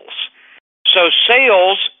receivables. So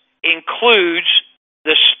sales includes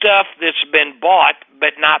the stuff that's been bought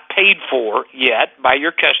but not paid for yet by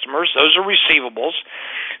your customers. Those are receivables.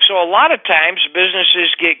 So a lot of times businesses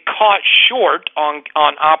get caught short on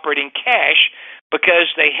operating cash because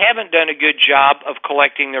they haven't done a good job of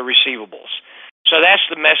collecting their receivables. So that's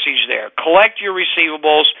the message there. Collect your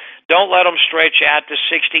receivables. Don't let them stretch out to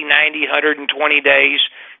 60, 90, 120 days.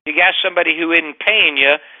 You got somebody who isn't paying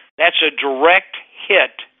you, that's a direct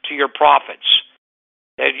hit to your profits.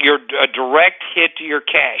 You're a direct hit to your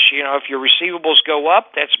cash. You know, if your receivables go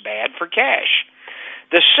up, that's bad for cash.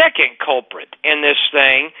 The second culprit in this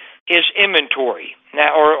thing is inventory.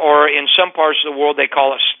 Now, or in some parts of the world, they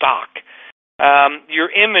call it stock.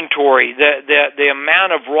 Your inventory, the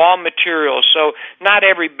amount of raw materials. So not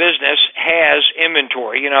every business has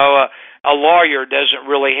inventory. You know, a lawyer doesn't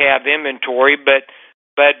really have inventory, but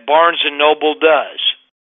Barnes & Noble does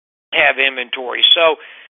have inventory. So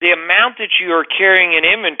the amount that you are carrying in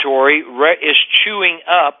inventory is chewing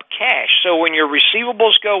up cash. So when your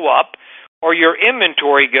receivables go up or your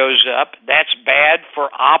inventory goes up, that's bad for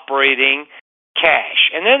operating cash.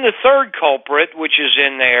 And then the third culprit, which is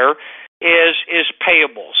in there, is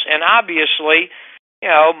payables. And obviously, you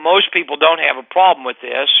know, most people don't have a problem with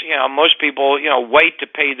this. You know, most people, you know, wait to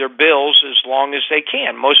pay their bills as long as they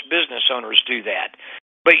can. Most business owners do that.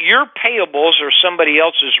 But your payables are somebody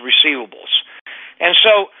else's receivables. And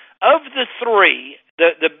so of the three,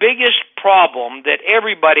 the biggest problem that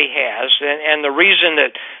everybody has, and the reason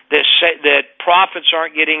that profits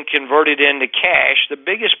aren't getting converted into cash, the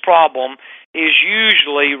biggest problem is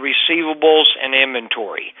usually receivables and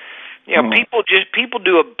inventory. You know, people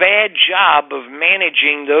do a bad job of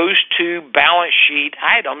managing those two balance sheet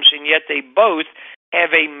items, and yet they both have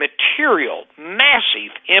a material,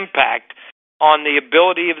 massive impact on the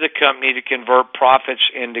ability of the company to convert profits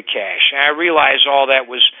into cash. And I realize all that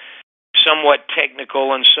was somewhat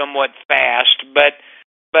technical and somewhat fast, but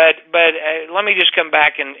let me just come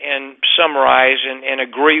back and summarize and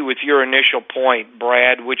agree with your initial point,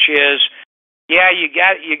 Brad, which is, yeah, you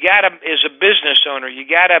got to, as a business owner, you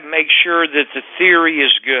got to make sure that the theory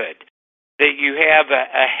is good, that you have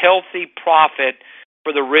a healthy profit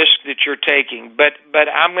for the risk that you're taking. But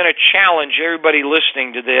I'm going to challenge everybody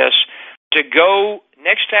listening to this to go,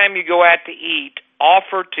 next time you go out to eat,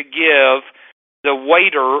 offer to give the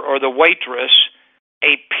waiter or the waitress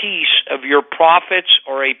a piece of your profits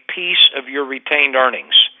or a piece of your retained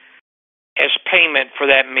earnings as payment for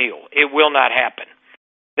that meal. It will not happen.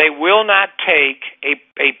 They will not take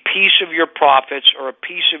a piece of your profits or a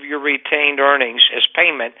piece of your retained earnings as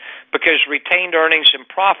payment, because retained earnings and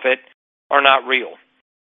profit are not real.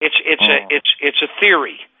 It's a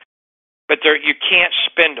theory, but you can't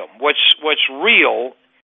spend them. What's real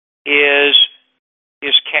is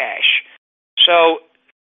cash. So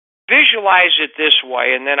visualize it this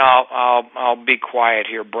way, and then I'll be quiet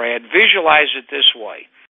here, Brad. Visualize it this way: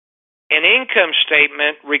 an income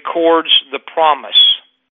statement records the promise.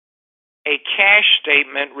 A cash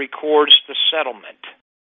statement records the settlement.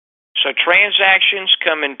 So transactions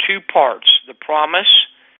come in two parts: the promise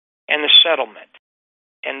and the settlement.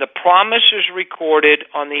 And the promise is recorded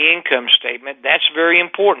on the income statement. That's very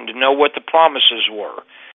important to know what the promises were.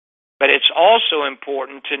 But it's also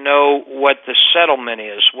important to know what the settlement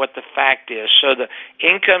is, what the fact is. So the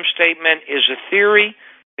income statement is a theory.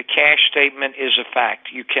 The cash statement is a fact.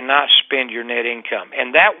 You cannot spend your net income.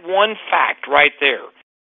 And that one fact right there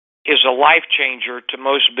is a life changer to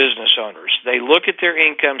most business owners. They look at their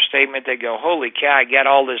income statement, they go, holy cow, I got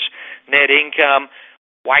all this net income.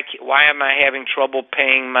 Why am I having trouble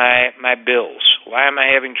paying my bills? Why am I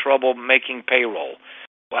having trouble making payroll?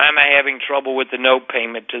 Why am I having trouble with the note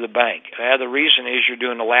payment to the bank? The reason is you're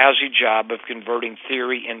doing a lousy job of converting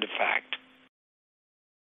theory into fact.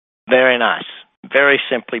 Very nice. Very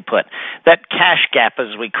simply put. That cash gap,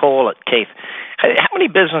 as we call it, Keith, how many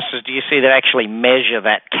businesses do you see that actually measure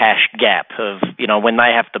that cash gap of, you know, when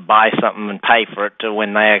they have to buy something and pay for it to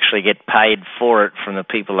when they actually get paid for it from the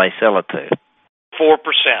people they sell it to? 4%.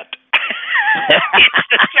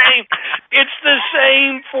 It's the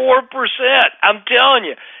same 4%. I'm telling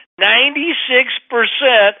you,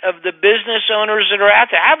 96% of the business owners that are out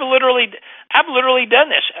there. I've literally done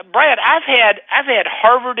this, Brad. I've had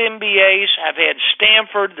Harvard MBAs. I've had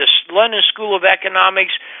Stanford, the London School of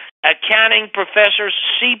Economics, accounting professors,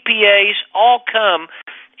 CPAs, all come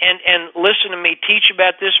and listen to me teach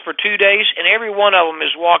about this for 2 days, and every one of them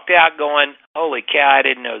has walked out going, "Holy cow, I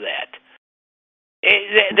didn't know that."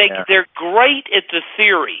 They're great at the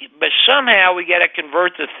theory, but somehow we got to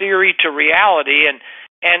convert the theory to reality. And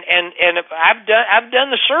I've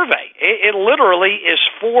done the survey. It literally is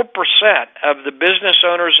 4% of the business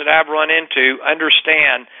owners that I've run into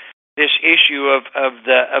understand this issue of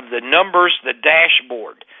the numbers, the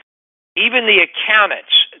dashboard. Even the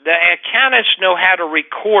accountants know how to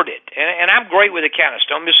record it, and I'm great with accountants.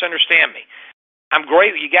 Don't misunderstand me. I'm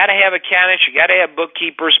great. You got to have accountants, you got to have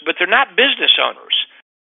bookkeepers, but they're not business owners.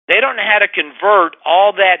 They don't know how to convert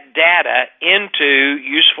all that data into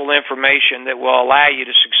useful information that will allow you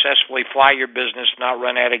to successfully fly your business, not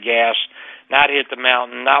run out of gas, not hit the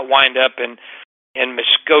mountain, not wind up in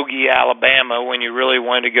Muskogee, Alabama, when you really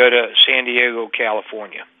wanted to go to San Diego,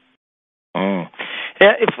 California. Mm.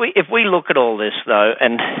 Yeah, if we look at all this though,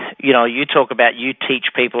 and you talk about you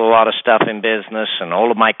teach people a lot of stuff in business, and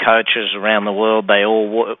all of my coaches around the world, they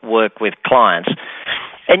all work with clients,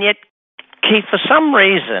 and yet, Keith, for some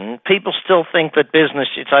reason, people still think that business,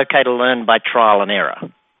 it's okay to learn by trial and error.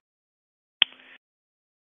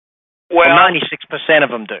 Well, 96% of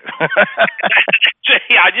them do.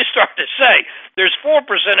 Yeah, I just started to say there's 4%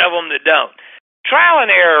 of them that don't. Trial and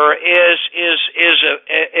error is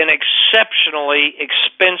an exceptionally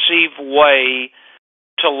expensive way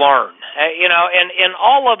to learn. And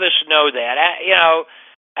all of us know that.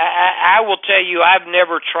 I will tell you, I've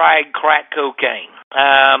never tried crack cocaine.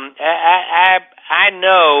 I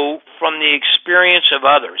know from the experience of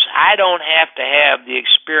others. I don't have to have the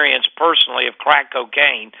experience personally of crack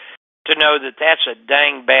cocaine to know that that's a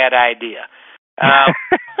dang bad idea. I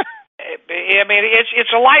mean,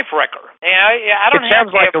 it's a life wrecker. I don't. It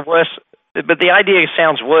sounds like the worst, but the idea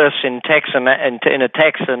sounds worse in Texan in a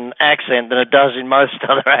Texan accent than it does in most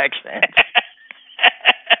other accents.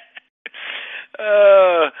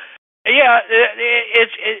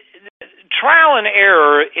 Trial and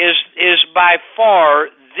error is by far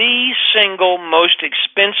the single most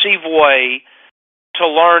expensive way to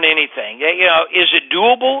learn anything. Is it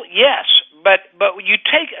doable? Yes, but you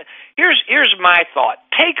take. Here's my thought.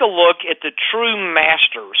 Take a look at the true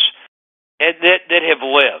masters that have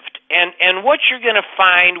lived, and what you're going to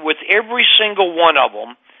find with every single one of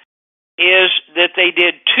them is that they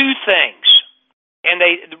did two things. And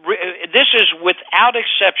this is without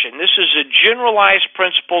exception. This is a generalized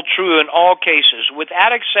principle, true in all cases.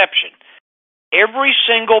 Without exception, every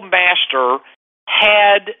single master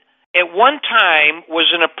had, at one time,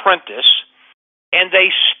 was an apprentice, and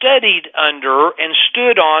they studied under and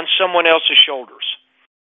stood on someone else's shoulders.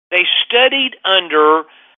 They studied under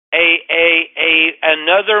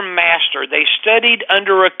another master. They studied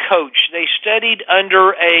under a coach. They studied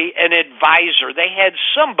under an advisor. They had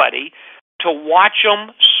somebody to watch them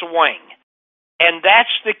swing. And that's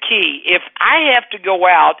the key. If I have to go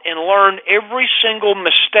out and learn every single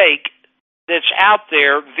mistake that's out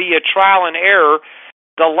there via trial and error,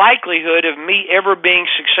 the likelihood of me ever being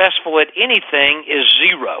successful at anything is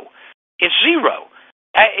zero. It's zero.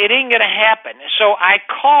 It ain't going to happen. So I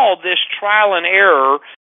call this trial and error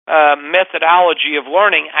methodology of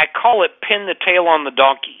learning, I call it pin the tail on the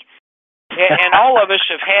donkey. And all of us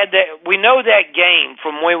have had that. We know that game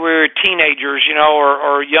from when we were teenagers,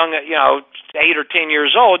 or young, 8 or 10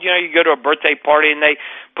 years old. You go to a birthday party and they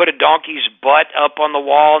put a donkey's butt up on the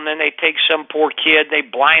wall, and then they take some poor kid, they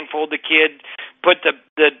blindfold the kid, put the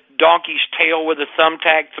donkey's tail with a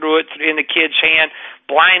thumbtack through it in the kid's hand,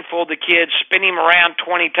 blindfold the kid, spin him around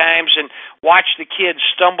 20 times, and watch the kid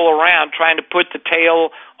stumble around trying to put the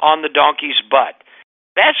tail on the donkey's butt.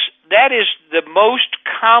 That is the most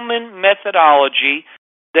common methodology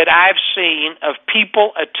that I've seen of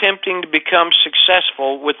people attempting to become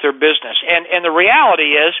successful with their business. And the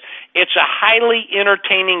reality is, it's a highly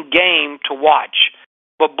entertaining game to watch,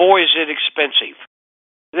 but boy, is it expensive.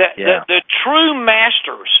 The true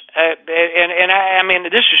masters, and I mean,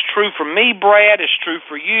 this is true for me, Brad, it's true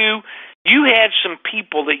for you. You had some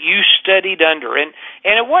people that you studied under, and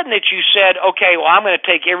it wasn't that you said, okay, well, I'm going to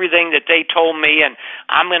take everything that they told me and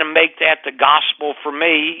I'm going to make that the gospel for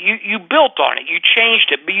me. You built on it. You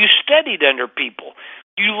changed it, but you studied under people.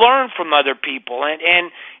 You learned from other people,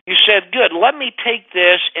 and you said, good, let me take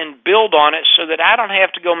this and build on it so that I don't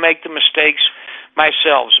have to go make the mistakes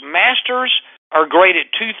myself. Masters are great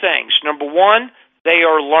at two things. Number one, they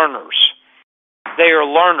are learners. They are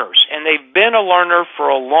learners, and they've been a learner for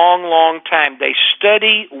a long, long time. They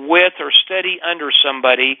study with or study under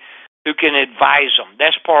somebody who can advise them.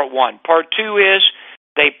 That's part one. Part two is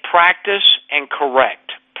they practice and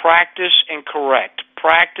correct. Practice and correct.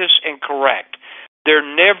 Practice and correct. They're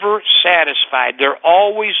never satisfied. They're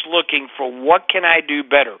always looking for what can I do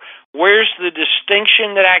better? Where's the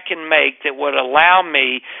distinction that I can make that would allow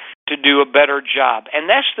me to do a better job? And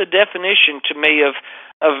that's the definition to me of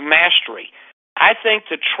mastery. I think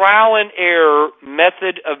the trial and error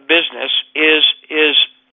method of business is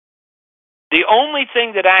the only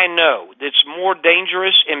thing that I know that's more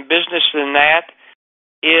dangerous in business than that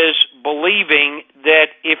is believing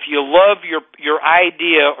that if you love your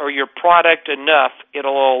idea or your product enough,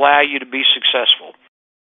 it'll allow you to be successful.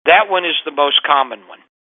 That one is the most common one.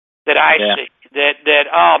 that I see. That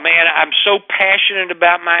oh man, I'm so passionate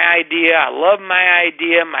about my idea. I love my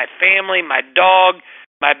idea, my family, my dog,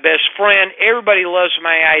 my best friend. Everybody loves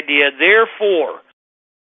my idea. Therefore,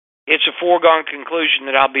 it's a foregone conclusion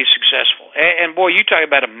that I'll be successful. And boy, you talk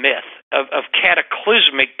about a myth of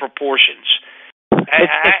cataclysmic proportions.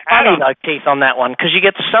 It's funny though, Keith, on that one, because you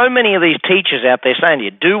get so many of these teachers out there saying to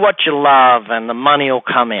you, "Do what you love, and the money will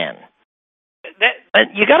come in."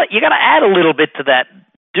 You got to add a little bit to that.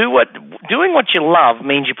 Doing what you love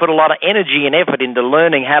means you put a lot of energy and effort into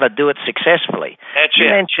learning how to do it successfully. That's you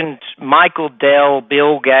mentioned Michael Dell,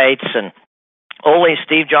 Bill Gates, and all these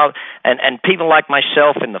Steve Jobs, and people like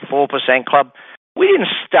myself in the 4% Club. We didn't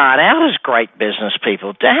start out as great business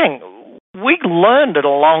people. Dang, we learned it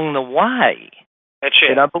along the way. That's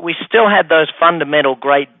it. But we still had those fundamental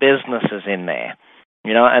great businesses in there.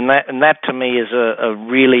 And that to me is a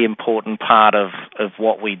really important part of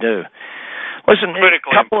what we do. Listen, a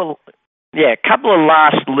couple of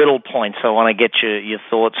last little points I want to get your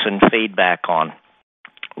thoughts and feedback on.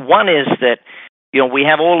 One is that, we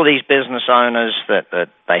have all of these business owners that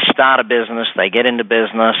they start a business, they get into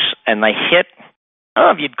business, and they hit, I don't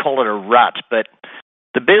know if you'd call it a rut, but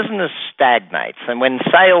the business stagnates. And when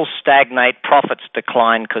sales stagnate, profits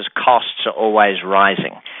decline because costs are always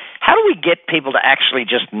rising. How do we get people to actually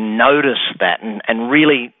just notice that and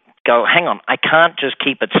really go, hang on, I can't just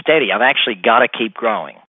keep it steady. I've actually got to keep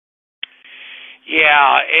growing.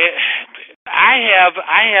 Yeah,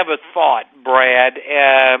 I have a thought, Brad,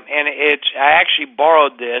 and I actually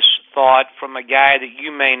borrowed this thought from a guy that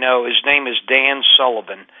you may know. His name is Dan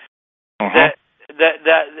Sullivan,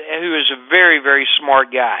 who is a very, very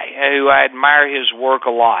smart guy, who I admire his work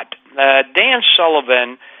a lot. Dan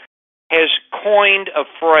Sullivan has coined a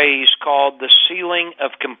phrase called the ceiling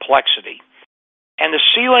of complexity. And the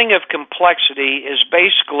ceiling of complexity is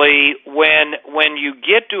basically when you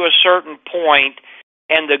get to a certain point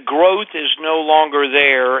and the growth is no longer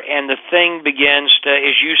there and the thing begins to,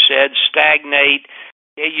 as you said, stagnate,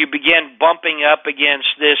 you begin bumping up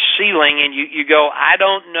against this ceiling and you go, I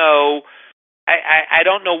don't know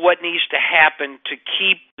what needs to happen to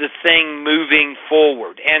keep the thing moving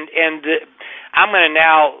forward. And I'm going to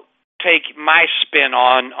now take my spin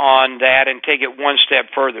on that and take it one step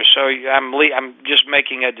further. So I'm just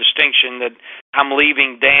making a distinction that I'm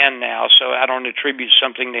leaving Dan now, so I don't attribute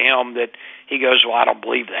something to him that he goes, well, I don't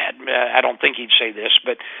believe that. I don't think he'd say this,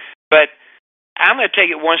 but I'm going to take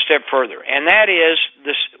it one step further, and that is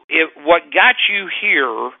what got you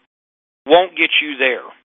here won't get you there.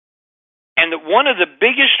 And one of the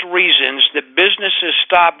biggest reasons that businesses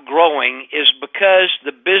stop growing is because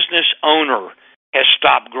the business owner has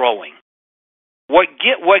stopped growing. What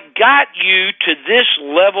got you to this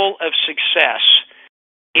level of success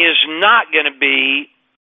is not going to be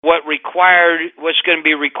what's going to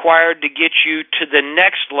be required to get you to the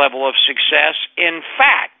next level of success. In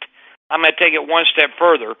fact, I'm going to take it one step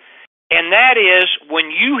further, and that is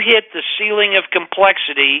when you hit the ceiling of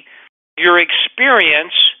complexity, your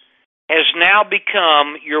experience has now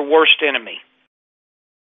become your worst enemy.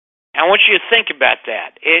 I want you to think about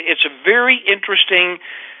that. It's a very interesting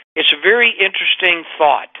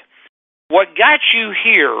thought. What got you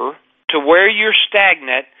here to where you're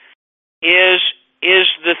stagnant is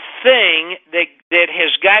the thing that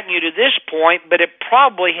has gotten you to this point, but it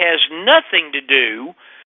probably has nothing to do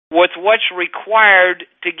with what's required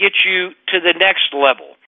to get you to the next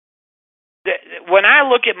level. When I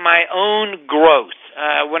look at my own growth,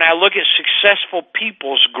 when I look at successful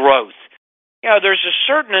people's growth, there's a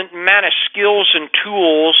certain amount of skills and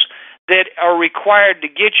tools that are required to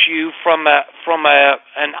get you from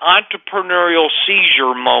an entrepreneurial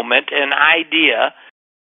seizure moment, an idea.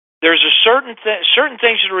 There's a certain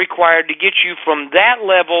things that are required to get you from that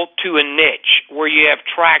level to a niche where you have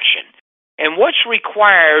traction. And what's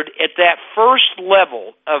required at that first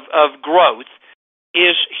level of growth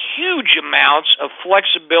is huge amounts of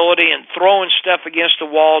flexibility and throwing stuff against the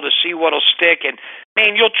wall to see what'll stick. And,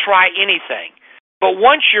 man, you'll try anything. But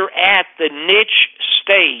once you're at the niche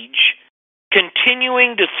stage,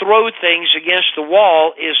 continuing to throw things against the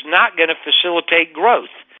wall is not going to facilitate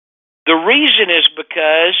growth. The reason is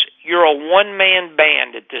because you're a one-man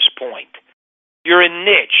band at this point. You're a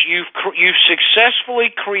niche. You've successfully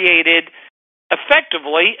created,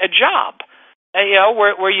 effectively, a job.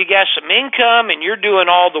 Where you got some income and you're doing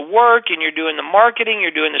all the work and you're doing the marketing,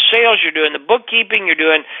 you're doing the sales, you're doing the bookkeeping,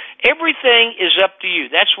 everything is up to you.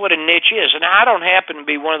 That's what a niche is. And I don't happen to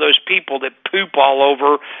be one of those people that poop all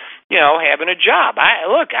over, having a job. I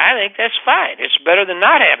think that's fine. It's better than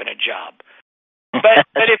not having a job. But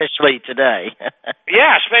especially today.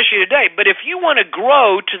 Yeah, especially today. But if you want to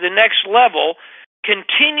grow to the next level,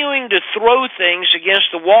 continuing to throw things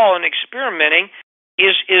against the wall and experimenting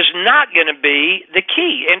is not going to be the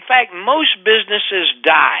key. In fact, most businesses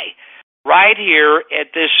die right here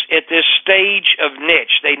at this stage of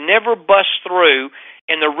niche. They never bust through,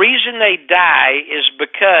 and the reason they die is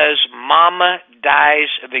because mama dies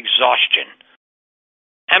of exhaustion.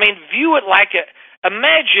 I mean, view it like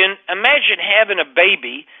imagine having a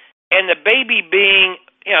baby and the baby being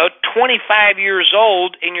 25 years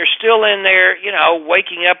old, and you're still in there,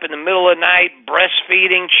 waking up in the middle of the night,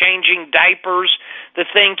 breastfeeding, changing diapers. The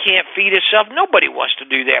thing can't feed itself. Nobody wants to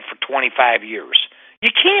do that for 25 years.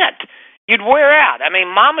 You can't. You'd wear out. I mean,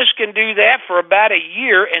 mamas can do that for about a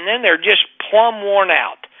year, and then they're just plumb worn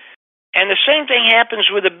out. And the same thing happens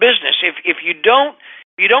with a business. If you don't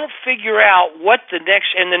figure out what the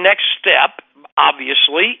next step,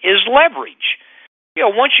 obviously, is leverage.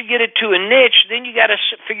 Once you get it to a niche, then you got to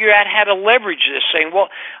figure out how to leverage this thing. Well,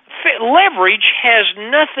 leverage has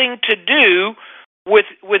nothing to do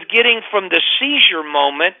with getting from the seizure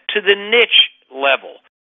moment to the niche level.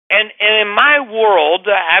 And in my world,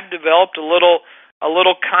 I've developed a little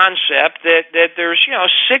concept that there's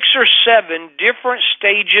 6 or 7 different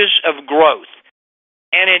stages of growth.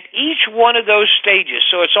 And at each one of those stages,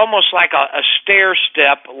 so it's almost like a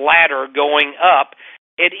stair-step ladder going up.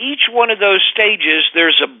 At each one of those stages,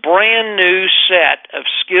 there's a brand new set of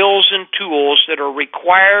skills and tools that are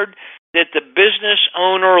required that the business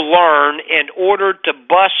owner learn in order to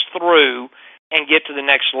bust through and get to the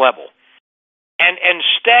next level. And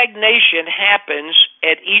stagnation happens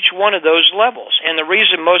at each one of those levels. And the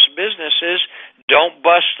reason most businesses don't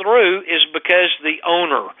bust through is because the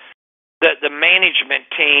owner, the management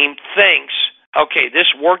team thinks, okay, this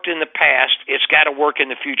worked in the past, it's got to work in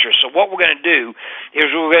the future. So what we're going to do is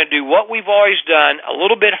we're going to do what we've always done, a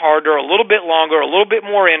little bit harder, a little bit longer, a little bit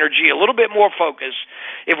more energy, a little bit more focus.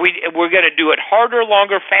 If we're going to do it harder,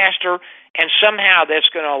 longer, faster, and somehow that's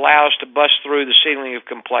going to allow us to bust through the ceiling of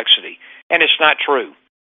complexity. And it's not true.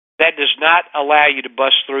 That does not allow you to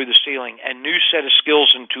bust through the ceiling. A new set of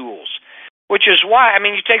skills and tools, which is why,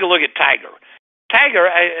 you take a look at Tiger.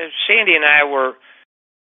 Sandy and I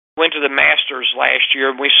went to the Masters last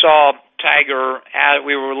year, and we saw Tiger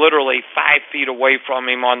we were literally 5 feet away from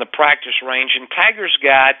him on the practice range, and Tiger's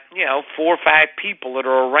got 4 or 5 people that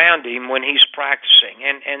are around him when he's practicing,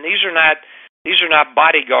 and these are not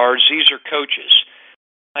bodyguards, these are coaches.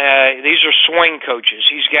 These are swing coaches.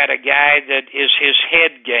 He's got a guy that is his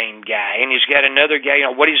head game guy, and he's got another guy,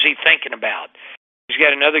 what is he thinking about? He's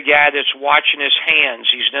got another guy that's watching his hands.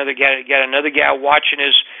 He's got another guy watching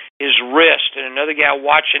his wrist, and another guy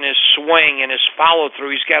watching his swing and his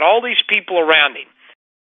follow-through. He's got all these people around him,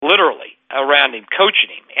 literally around him, coaching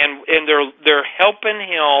him, and they're helping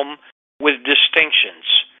him with distinctions.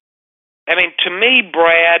 To me,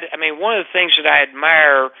 Brad, one of the things that I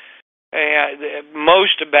admire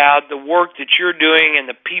most about the work that you're doing and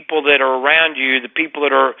the people that are around you, the people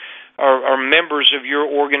that are members of your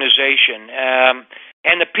organization,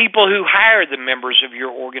 and the people who hire the members of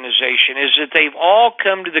your organization, is that they've all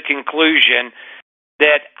come to the conclusion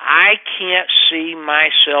that I can't see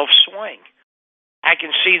myself swing. I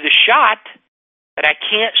can see the shot, but I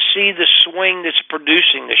can't see the swing that's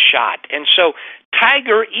producing the shot. And so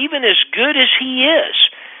Tiger, even as good as he is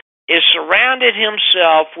surrounded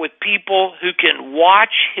himself with people who can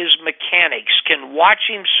watch his mechanics, can watch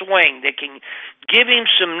him swing, that can give him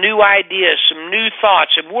some new ideas, some new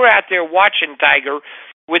thoughts. And we're out there watching Tiger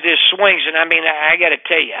with his swings. And I got to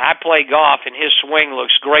tell you, I play golf, and his swing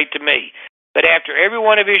looks great to me. But after every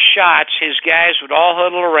one of his shots, his guys would all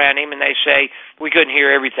huddle around him, and they say, we couldn't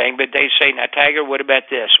hear everything, but they say, now, Tiger, what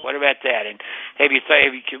about this? What about that? And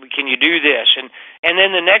can you do this? And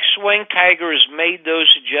then the next swing, Tiger has made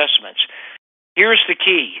those adjustments. Here's the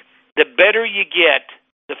key. The better you get,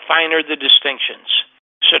 the finer the distinctions.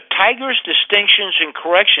 So Tiger's distinctions and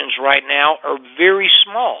corrections right now are very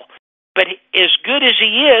small. But as good as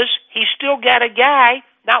he is, he's still got a guy,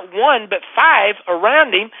 not 1, but 5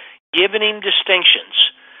 around him, giving him distinctions.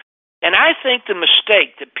 And I think the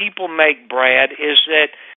mistake that people make, Brad, is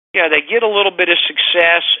that they get a little bit of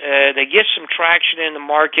success, they get some traction in the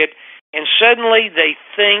market, and suddenly they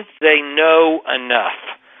think they know enough.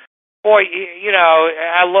 Boy,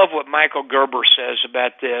 I love what Michael Gerber says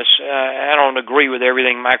about this. I don't agree with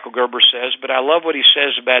everything Michael Gerber says, but I love what he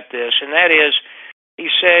says about this, and that is, he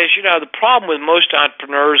says, the problem with most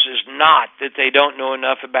entrepreneurs is not that they don't know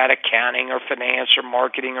enough about accounting or finance or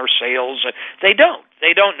marketing or sales. They don't.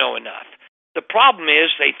 They don't know enough. The problem is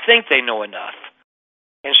they think they know enough.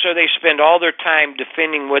 And so they spend all their time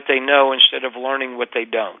defending what they know instead of learning what they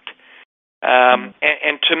don't.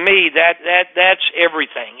 And to me, that's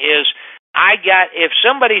everything. Is if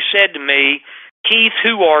somebody said to me, Keith,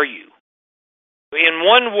 who are you? In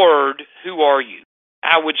one word, who are you?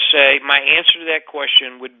 I would say my answer to that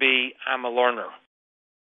question would be, I'm a learner.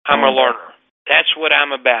 I'm a learner. That's what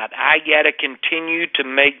I'm about. I got to continue to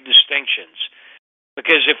make distinctions,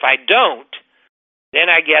 because if I don't, then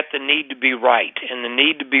I get the need to be right, and the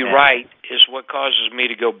need to be right is what causes me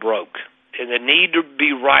to go broke, and the need to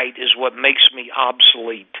be right is what makes me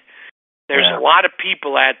obsolete. There's a lot of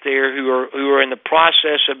people out there who are in the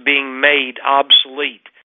process of being made obsolete,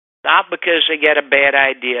 not because they got a bad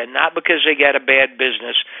idea, not because they got a bad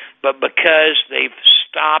business, but because they've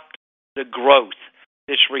stopped the growth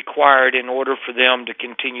that's required in order for them to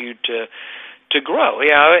continue to grow. You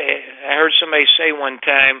know, I heard somebody say one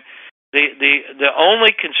time, the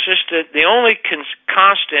only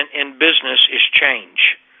constant in business is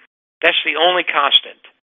change. That's the only constant.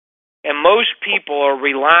 And most people are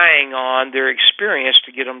relying on their experience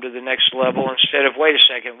to get them to the next level instead of, wait a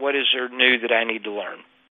second, what is there new that I need to learn?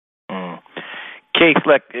 Keith,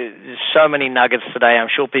 look, there's so many nuggets today. I'm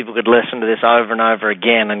sure people could listen to this over and over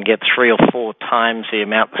again and get 3 or 4 times the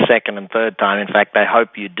amount the second and third time. In fact, I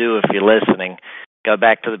hope you do if you're listening. Go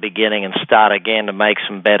back to the beginning and start again to make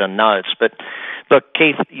some better notes. But look,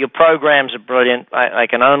 Keith, your programs are brilliant. I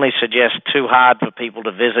can only suggest too hard for people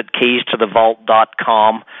to visit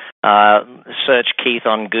keystothevault.com. Search Keith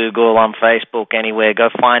on Google, on Facebook, anywhere. Go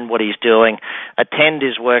find what he's doing. Attend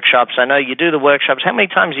his workshops. I know you do the workshops. How many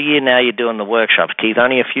times a year now are you doing the workshops, Keith?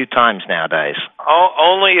 Only a few times nowadays.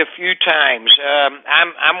 Only a few times.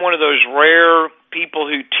 I'm one of those rare people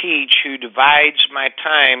who teach, who divides my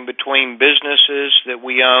time between businesses that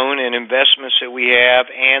we own and investments that we have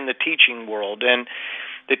and the teaching world. And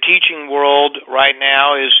the teaching world right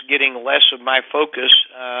now is getting less of my focus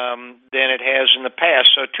than it has in the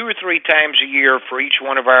past. So 2 or 3 times a year for each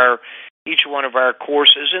one of our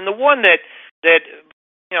courses. And the one that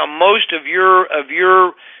you know most of your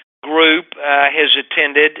group has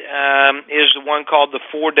attended is the one called the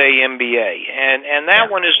 4-Day MBA, and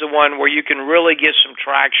that one is the one where you can really get some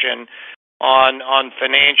traction on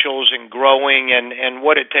financials and growing and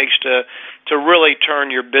what it takes to really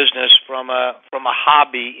turn your business from a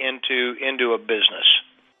hobby into a business.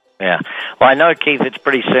 Yeah. Well, I know, Keith, it's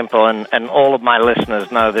pretty simple, and all of my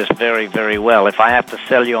listeners know this very, very well. If I have to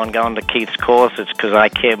sell you on going to Keith's course, it's because I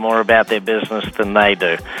care more about their business than they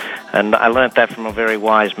do. And I learned that from a very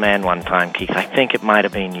wise man one time, Keith. I think it might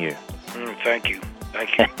have been you. Thank you.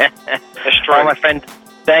 That's true. Well, my friend,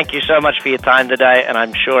 thank you so much for your time today, and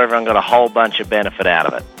I'm sure everyone got a whole bunch of benefit out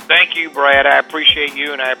of it. Thank you, Brad. I appreciate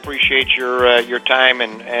you, and I appreciate your time,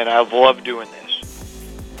 and I've loved doing this.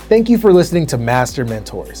 Thank you for listening to Master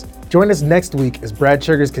Mentors. Join us next week as Brad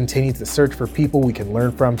Sugars continues to search for people we can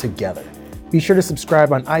learn from together. Be sure to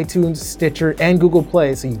subscribe on iTunes, Stitcher, and Google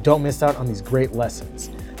Play so you don't miss out on these great lessons.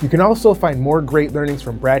 You can also find more great learnings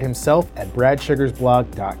from Brad himself at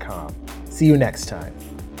bradsugarsblog.com. See you next time.